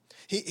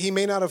 He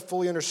may not have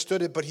fully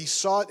understood it, but he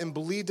saw it and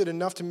believed it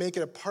enough to make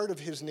it a part of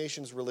his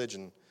nation's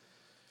religion.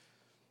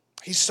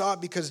 He saw it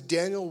because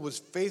Daniel was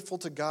faithful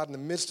to God in the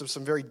midst of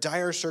some very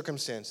dire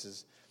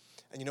circumstances.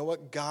 And you know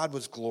what? God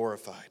was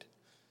glorified.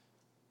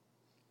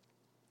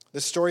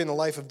 This story in the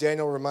life of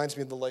Daniel reminds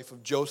me of the life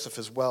of Joseph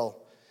as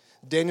well.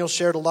 Daniel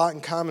shared a lot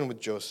in common with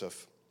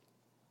Joseph.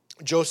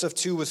 Joseph,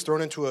 too, was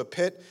thrown into a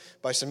pit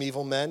by some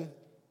evil men,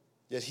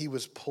 yet he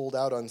was pulled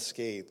out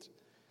unscathed.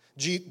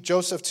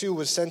 Joseph, too,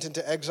 was sent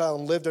into exile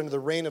and lived under the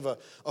reign of a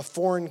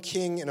foreign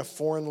king in a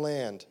foreign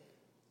land.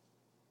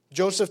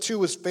 Joseph, too,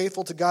 was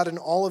faithful to God in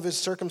all of his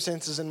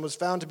circumstances and was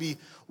found to be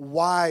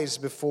wise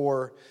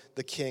before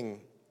the king.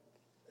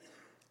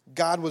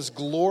 God was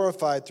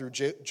glorified through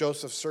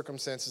Joseph's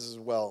circumstances as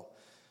well,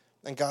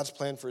 and God's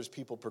plan for his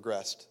people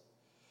progressed.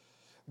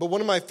 But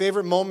one of my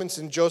favorite moments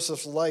in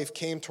Joseph's life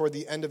came toward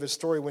the end of his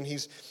story when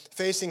he's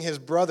facing his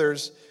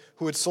brothers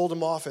who had sold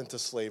him off into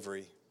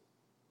slavery.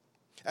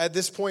 At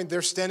this point,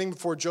 they're standing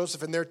before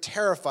Joseph, and they're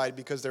terrified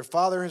because their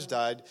father has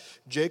died,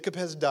 Jacob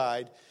has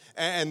died,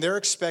 and they're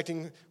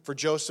expecting for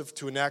Joseph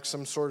to enact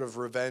some sort of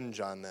revenge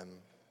on them.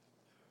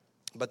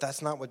 But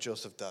that's not what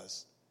Joseph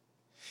does.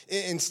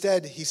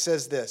 Instead, he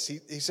says this.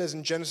 He says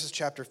in Genesis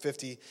chapter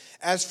 50,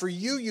 "As for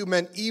you, you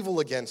meant evil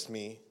against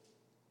me,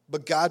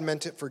 but God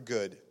meant it for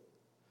good,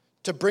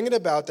 to bring it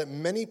about that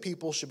many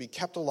people should be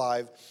kept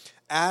alive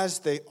as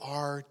they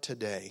are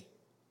today."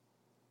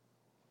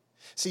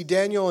 See,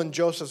 Daniel and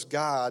Joseph's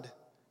God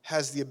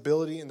has the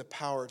ability and the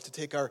power to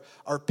take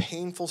our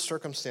painful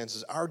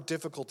circumstances, our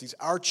difficulties,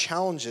 our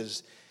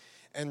challenges,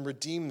 and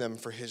redeem them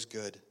for his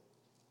good.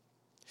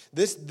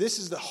 This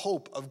is the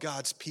hope of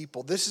God's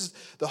people. This is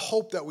the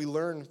hope that we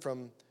learn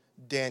from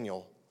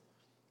Daniel.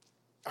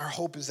 Our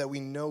hope is that we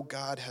know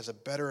God has a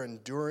better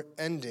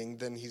ending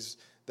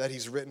that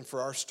he's written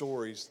for our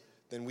stories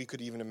than we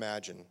could even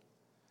imagine.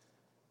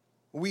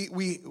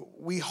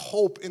 We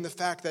hope in the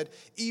fact that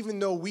even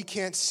though we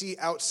can't see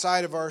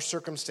outside of our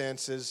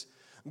circumstances,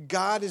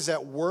 God is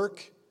at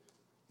work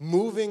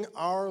moving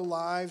our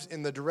lives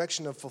in the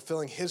direction of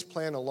fulfilling his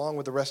plan along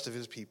with the rest of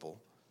his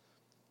people.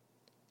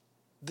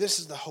 This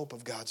is the hope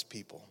of God's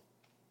people.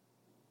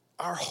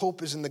 Our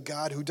hope is in the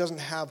God who doesn't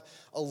have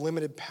a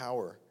limited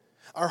power.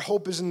 Our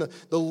hope is in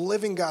the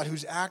living God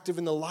who's active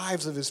in the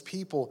lives of his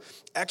people,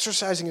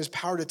 exercising his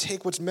power to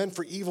take what's meant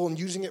for evil and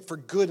using it for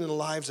good in the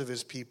lives of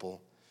his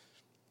people.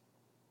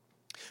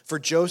 For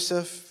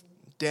Joseph,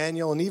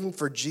 Daniel, and even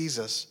for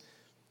Jesus,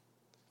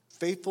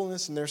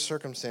 faithfulness in their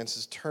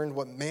circumstances turned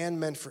what man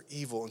meant for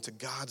evil into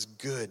God's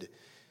good.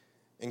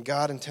 And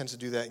God intends to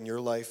do that in your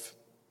life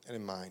and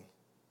in mine.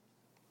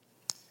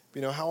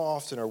 But how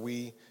often are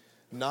we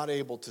not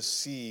able to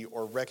see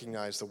or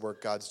recognize the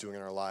work God's doing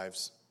in our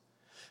lives?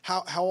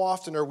 How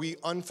often are we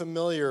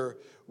unfamiliar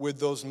with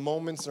those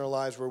moments in our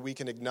lives where we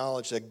can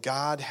acknowledge that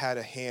God had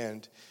a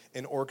hand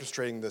in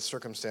orchestrating the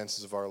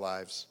circumstances of our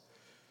lives?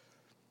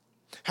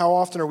 How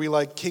often are we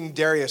like King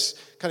Darius,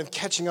 kind of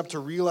catching up to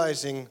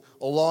realizing,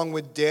 along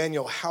with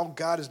Daniel, how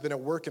God has been at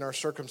work in our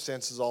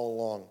circumstances all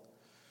along?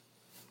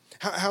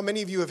 How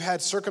many of you have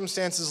had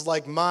circumstances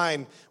like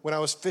mine when I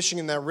was fishing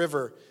in that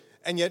river,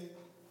 and yet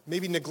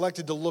maybe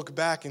neglected to look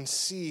back and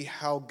see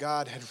how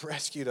God had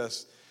rescued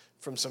us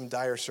from some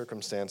dire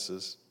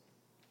circumstances?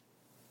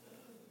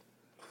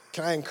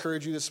 Can I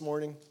encourage you this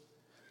morning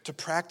to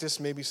practice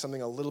maybe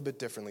something a little bit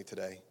differently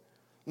today?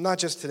 Not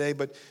just today,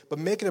 but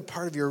make it a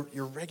part of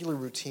your regular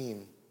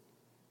routine.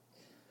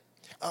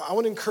 I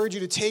want to encourage you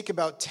to take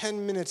about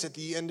 10 minutes at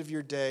the end of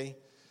your day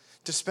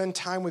to spend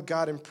time with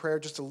God in prayer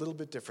just a little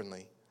bit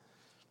differently.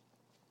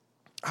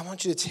 I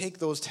want you to take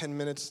those 10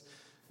 minutes,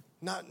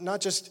 not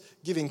just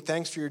giving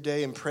thanks for your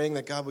day and praying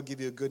that God would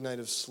give you a good night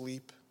of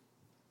sleep.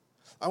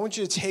 I want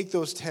you to take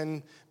those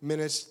 10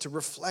 minutes to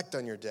reflect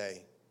on your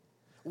day.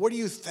 What are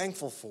you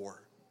thankful for?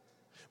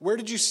 Where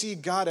did you see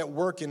God at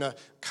work in a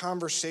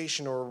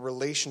conversation or a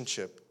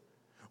relationship?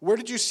 Where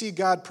did you see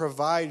God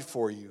provide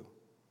for you?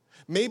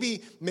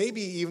 Maybe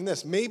even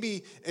this.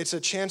 Maybe it's a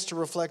chance to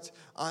reflect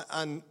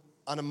on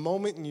a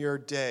moment in your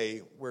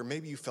day where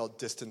maybe you felt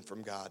distant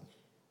from God.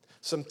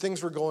 Some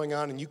things were going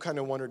on and you kind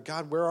of wondered,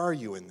 God, where are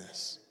you in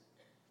this?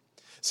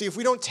 See, if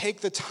we don't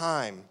take the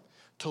time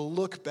to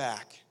look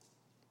back,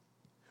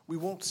 we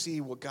won't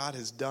see what God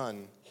has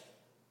done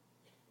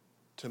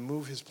to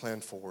move his plan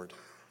forward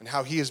and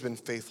how he has been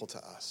faithful to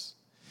us.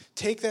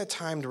 Take that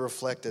time to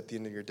reflect at the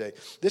end of your day.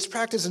 This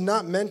practice is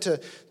not meant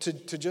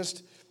to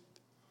just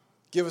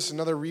give us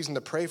another reason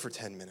to pray for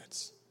 10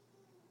 minutes.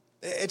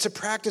 It's a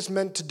practice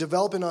meant to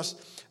develop in us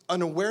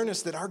an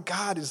awareness that our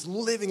God is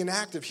living and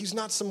active. He's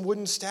not some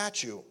wooden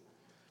statue.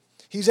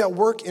 He's at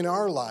work in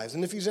our lives.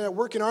 And if he's at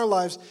work in our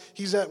lives,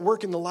 he's at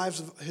work in the lives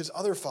of his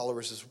other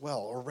followers as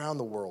well, around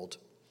the world.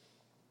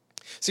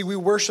 See, we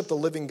worship the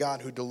living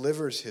God who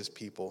delivers his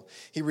people.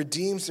 He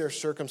redeems their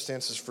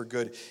circumstances for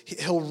good.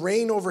 He'll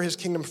reign over his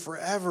kingdom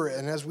forever.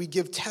 And as we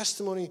give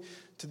testimony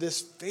to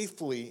this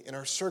faithfully in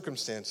our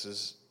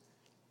circumstances,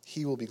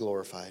 he will be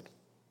glorified.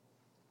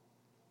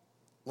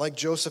 Like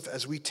Joseph,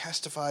 as we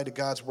testify to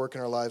God's work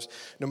in our lives,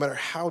 no matter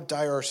how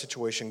dire our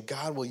situation,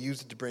 God will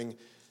use it to bring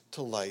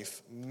to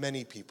life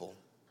many people,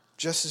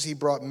 just as he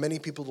brought many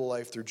people to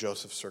life through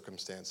Joseph's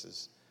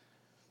circumstances.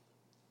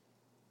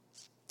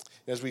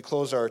 As we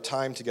close our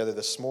time together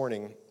this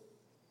morning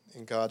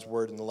in God's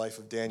word in the life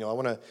of Daniel, I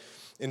want to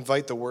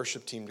invite the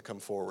worship team to come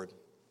forward.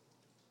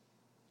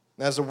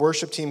 And as the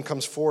worship team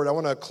comes forward, I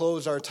want to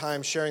close our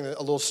time sharing a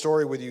little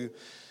story with you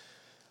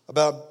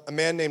about a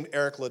man named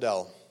Eric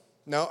Liddell.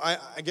 Now,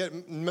 I get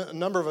a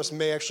number of us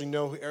may actually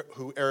know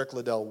who Eric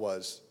Liddell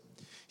was.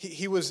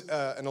 He was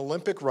an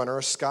Olympic runner,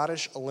 a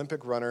Scottish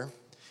Olympic runner.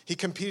 He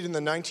competed in the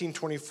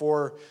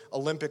 1924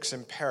 Olympics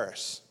in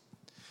Paris.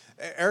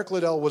 Eric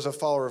Liddell was a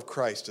follower of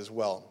Christ as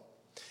well.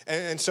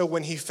 And so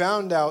when he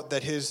found out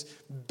that his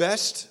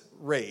best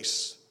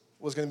race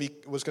was going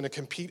to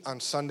compete on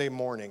Sunday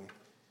morning,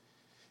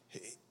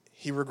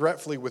 he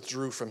regretfully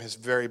withdrew from his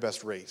very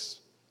best race.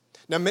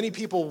 Now, many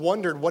people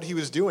wondered what he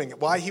was doing,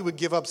 why he would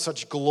give up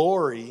such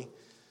glory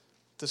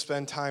to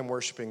spend time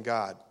worshiping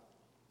God.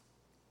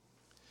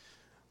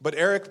 But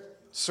Eric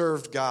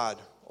served God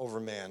over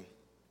man.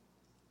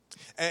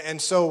 And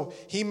so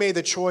he made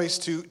the choice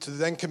to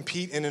then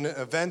compete in an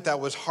event that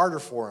was harder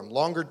for him,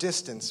 longer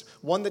distance,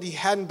 one that he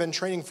hadn't been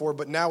training for,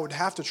 but now would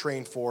have to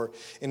train for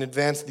in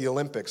advance of the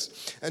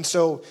Olympics. And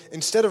so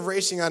instead of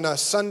racing on a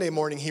Sunday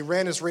morning, he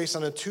ran his race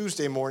on a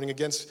Tuesday morning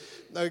against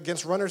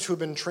runners who had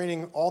been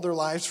training all their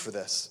lives for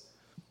this.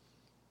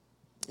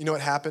 You know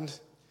what happened?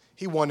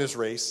 He won his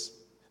race.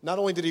 Not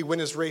only did he win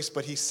his race,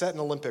 but he set an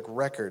Olympic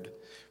record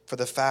for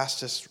the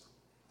fastest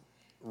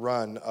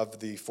run of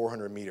the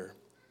 400-meter.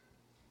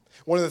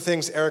 One of the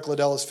things Eric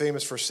Liddell is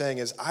famous for saying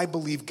is, I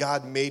believe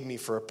God made me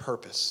for a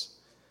purpose,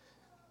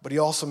 but he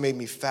also made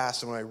me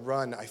fast, and when I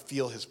run, I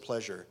feel his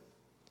pleasure.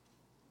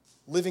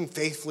 Living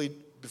faithfully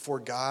before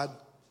God,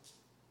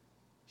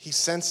 he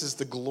senses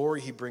the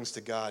glory he brings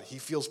to God. He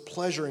feels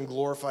pleasure in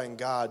glorifying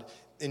God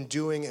in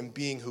doing and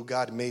being who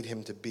God made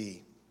him to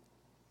be.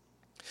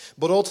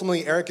 But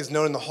ultimately, Eric is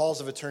known in the halls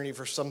of eternity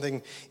for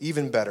something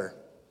even better.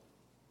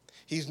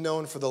 He's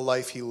known for the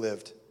life he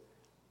lived.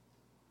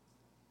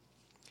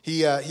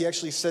 He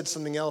actually said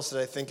something else that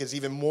I think is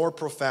even more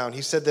profound.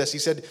 He said this. He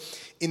said,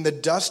 in the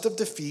dust of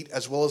defeat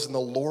as well as in the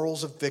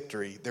laurels of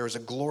victory, there is a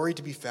glory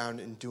to be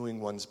found in doing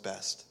one's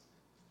best.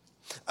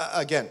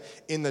 Again,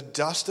 in the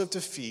dust of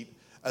defeat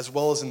as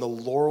well as in the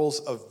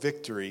laurels of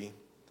victory,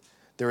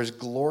 there is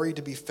glory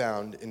to be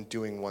found in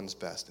doing one's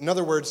best. In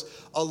other words,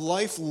 a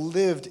life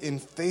lived in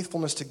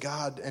faithfulness to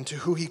God and to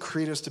who he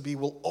created us to be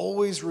will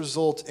always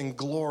result in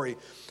glory,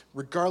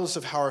 regardless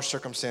of how our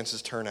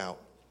circumstances turn out.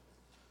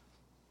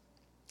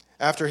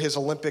 After his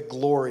Olympic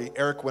glory,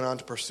 Eric went on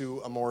to pursue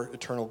a more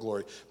eternal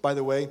glory. By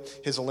the way,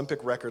 his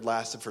Olympic record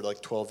lasted for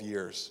like 12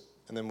 years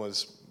and then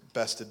was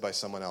bested by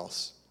someone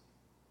else.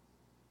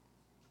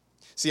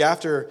 See,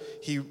 after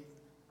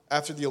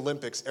the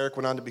Olympics, Eric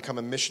went on to become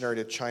a missionary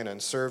to China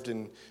and served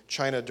in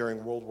China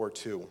during World War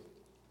II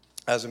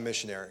as a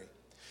missionary.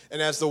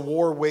 And as the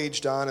war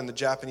waged on and the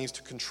Japanese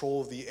took control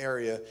of the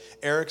area,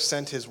 Eric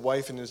sent his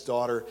wife and his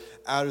daughter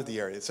out of the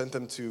area. He sent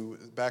them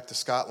back to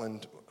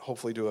Scotland,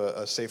 hopefully to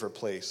a safer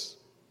place.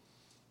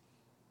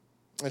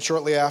 And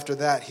shortly after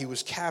that, he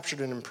was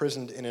captured and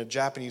imprisoned in a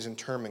Japanese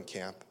internment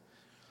camp.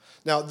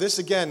 Now, this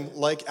again,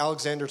 like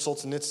Alexander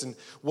Solzhenitsyn,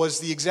 was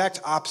the exact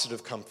opposite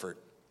of comfort.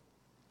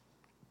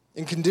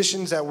 In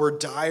conditions that were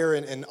dire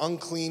and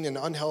unclean and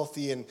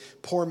unhealthy and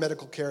poor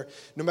medical care,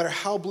 no matter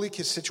how bleak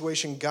his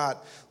situation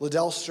got,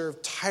 Liddell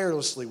served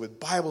tirelessly with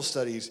Bible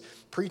studies,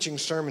 preaching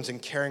sermons,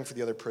 and caring for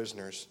the other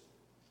prisoners.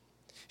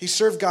 He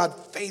served God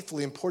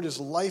faithfully and poured his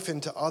life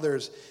into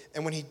others,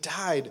 and when he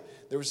died,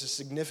 there was a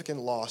significant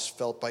loss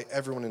felt by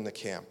everyone in the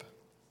camp.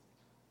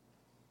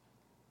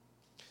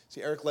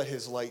 See, Eric let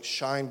his light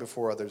shine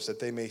before others that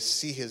they may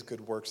see his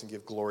good works and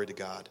give glory to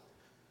God.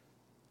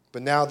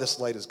 But now this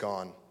light is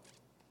gone.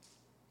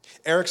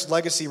 Eric's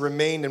legacy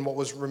remained, and what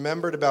was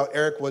remembered about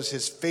Eric was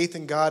his faith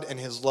in God and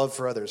his love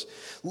for others.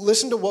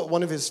 Listen to what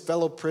one of his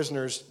fellow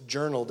prisoners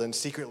journaled and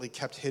secretly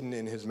kept hidden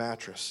in his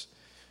mattress.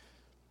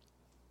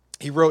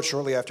 He wrote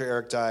shortly after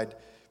Eric died,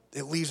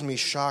 "It leaves me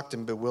shocked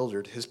and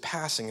bewildered. His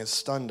passing has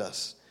stunned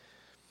us.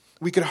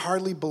 We could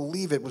hardly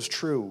believe it was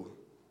true.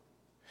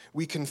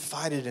 We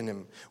confided in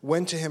him,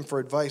 went to him for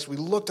advice. We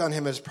looked on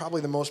him as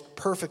probably the most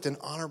perfect and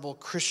honorable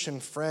Christian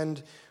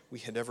friend we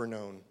had ever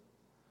known.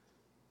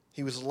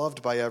 He was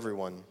loved by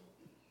everyone."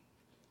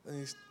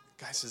 And this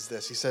guy says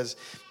this. He says,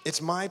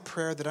 "It's my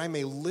prayer that I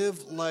may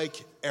live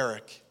like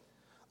Eric,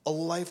 a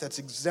life that's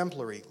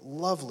exemplary,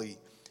 lovely,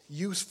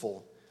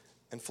 useful,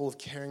 and full of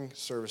caring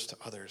service to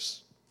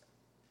others."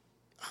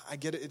 I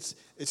get it.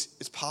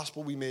 It's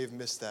possible we may have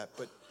missed that,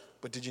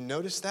 but did you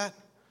notice that?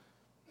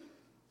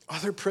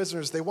 Other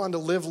prisoners, they wanted to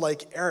live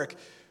like Eric,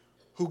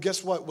 who,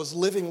 guess what, was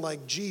living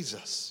like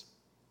Jesus.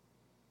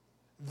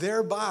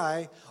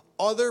 Thereby,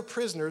 other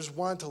prisoners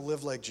wanted to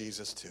live like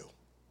Jesus too.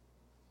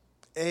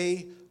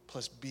 A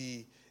plus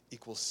B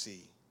equals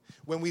C.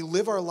 When we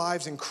live our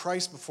lives in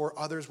Christ before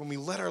others, when we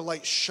let our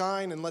light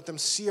shine and let them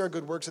see our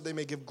good works that they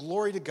may give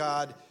glory to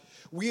God,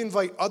 we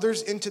invite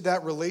others into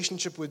that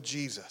relationship with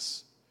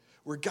Jesus,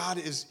 where God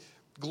is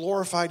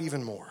glorified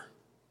even more.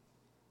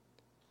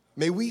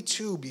 May we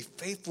too be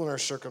faithful in our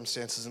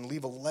circumstances and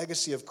leave a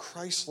legacy of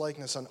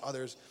Christ-likeness on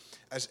others,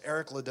 as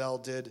Eric Liddell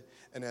did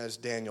and as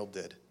Daniel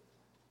did.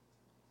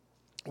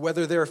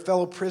 Whether they're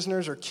fellow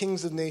prisoners or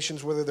kings of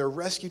nations, whether they're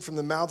rescued from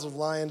the mouths of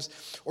lions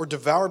or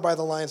devoured by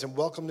the lions and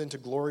welcomed into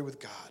glory with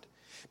God,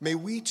 may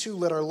we too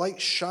let our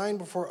light shine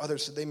before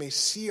others so they may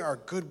see our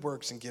good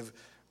works and give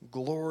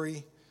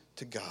glory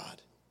to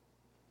God.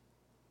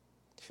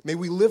 May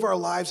we live our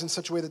lives in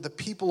such a way that the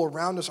people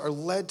around us are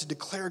led to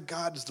declare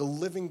God as the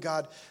living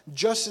God,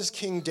 just as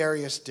King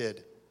Darius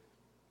did.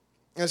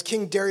 As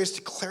King Darius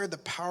declared the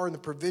power and the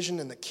provision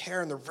and the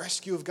care and the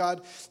rescue of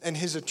God and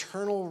his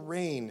eternal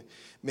reign,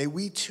 may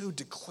we too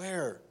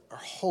declare our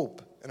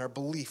hope and our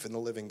belief in the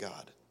living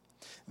God.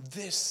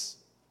 This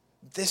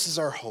is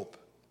our hope,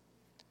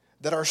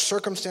 that our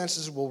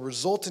circumstances will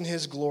result in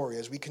his glory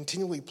as we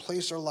continually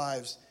place our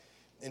lives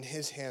in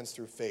his hands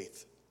through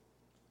faith.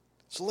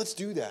 So let's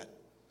do that.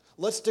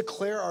 Let's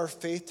declare our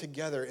faith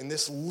together in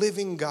this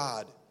living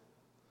God.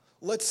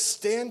 Let's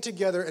stand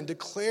together and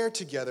declare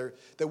together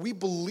that we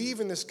believe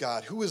in this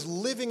God who is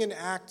living and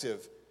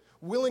active,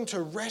 willing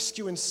to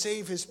rescue and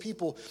save his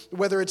people,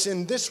 whether it's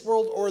in this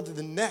world or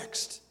the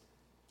next.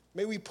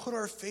 May we put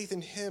our faith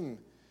in him.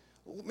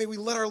 May we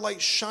let our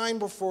light shine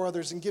before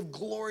others and give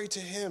glory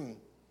to him.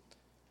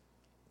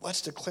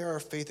 Let's declare our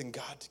faith in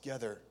God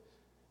together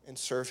and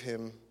serve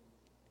him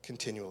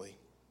continually.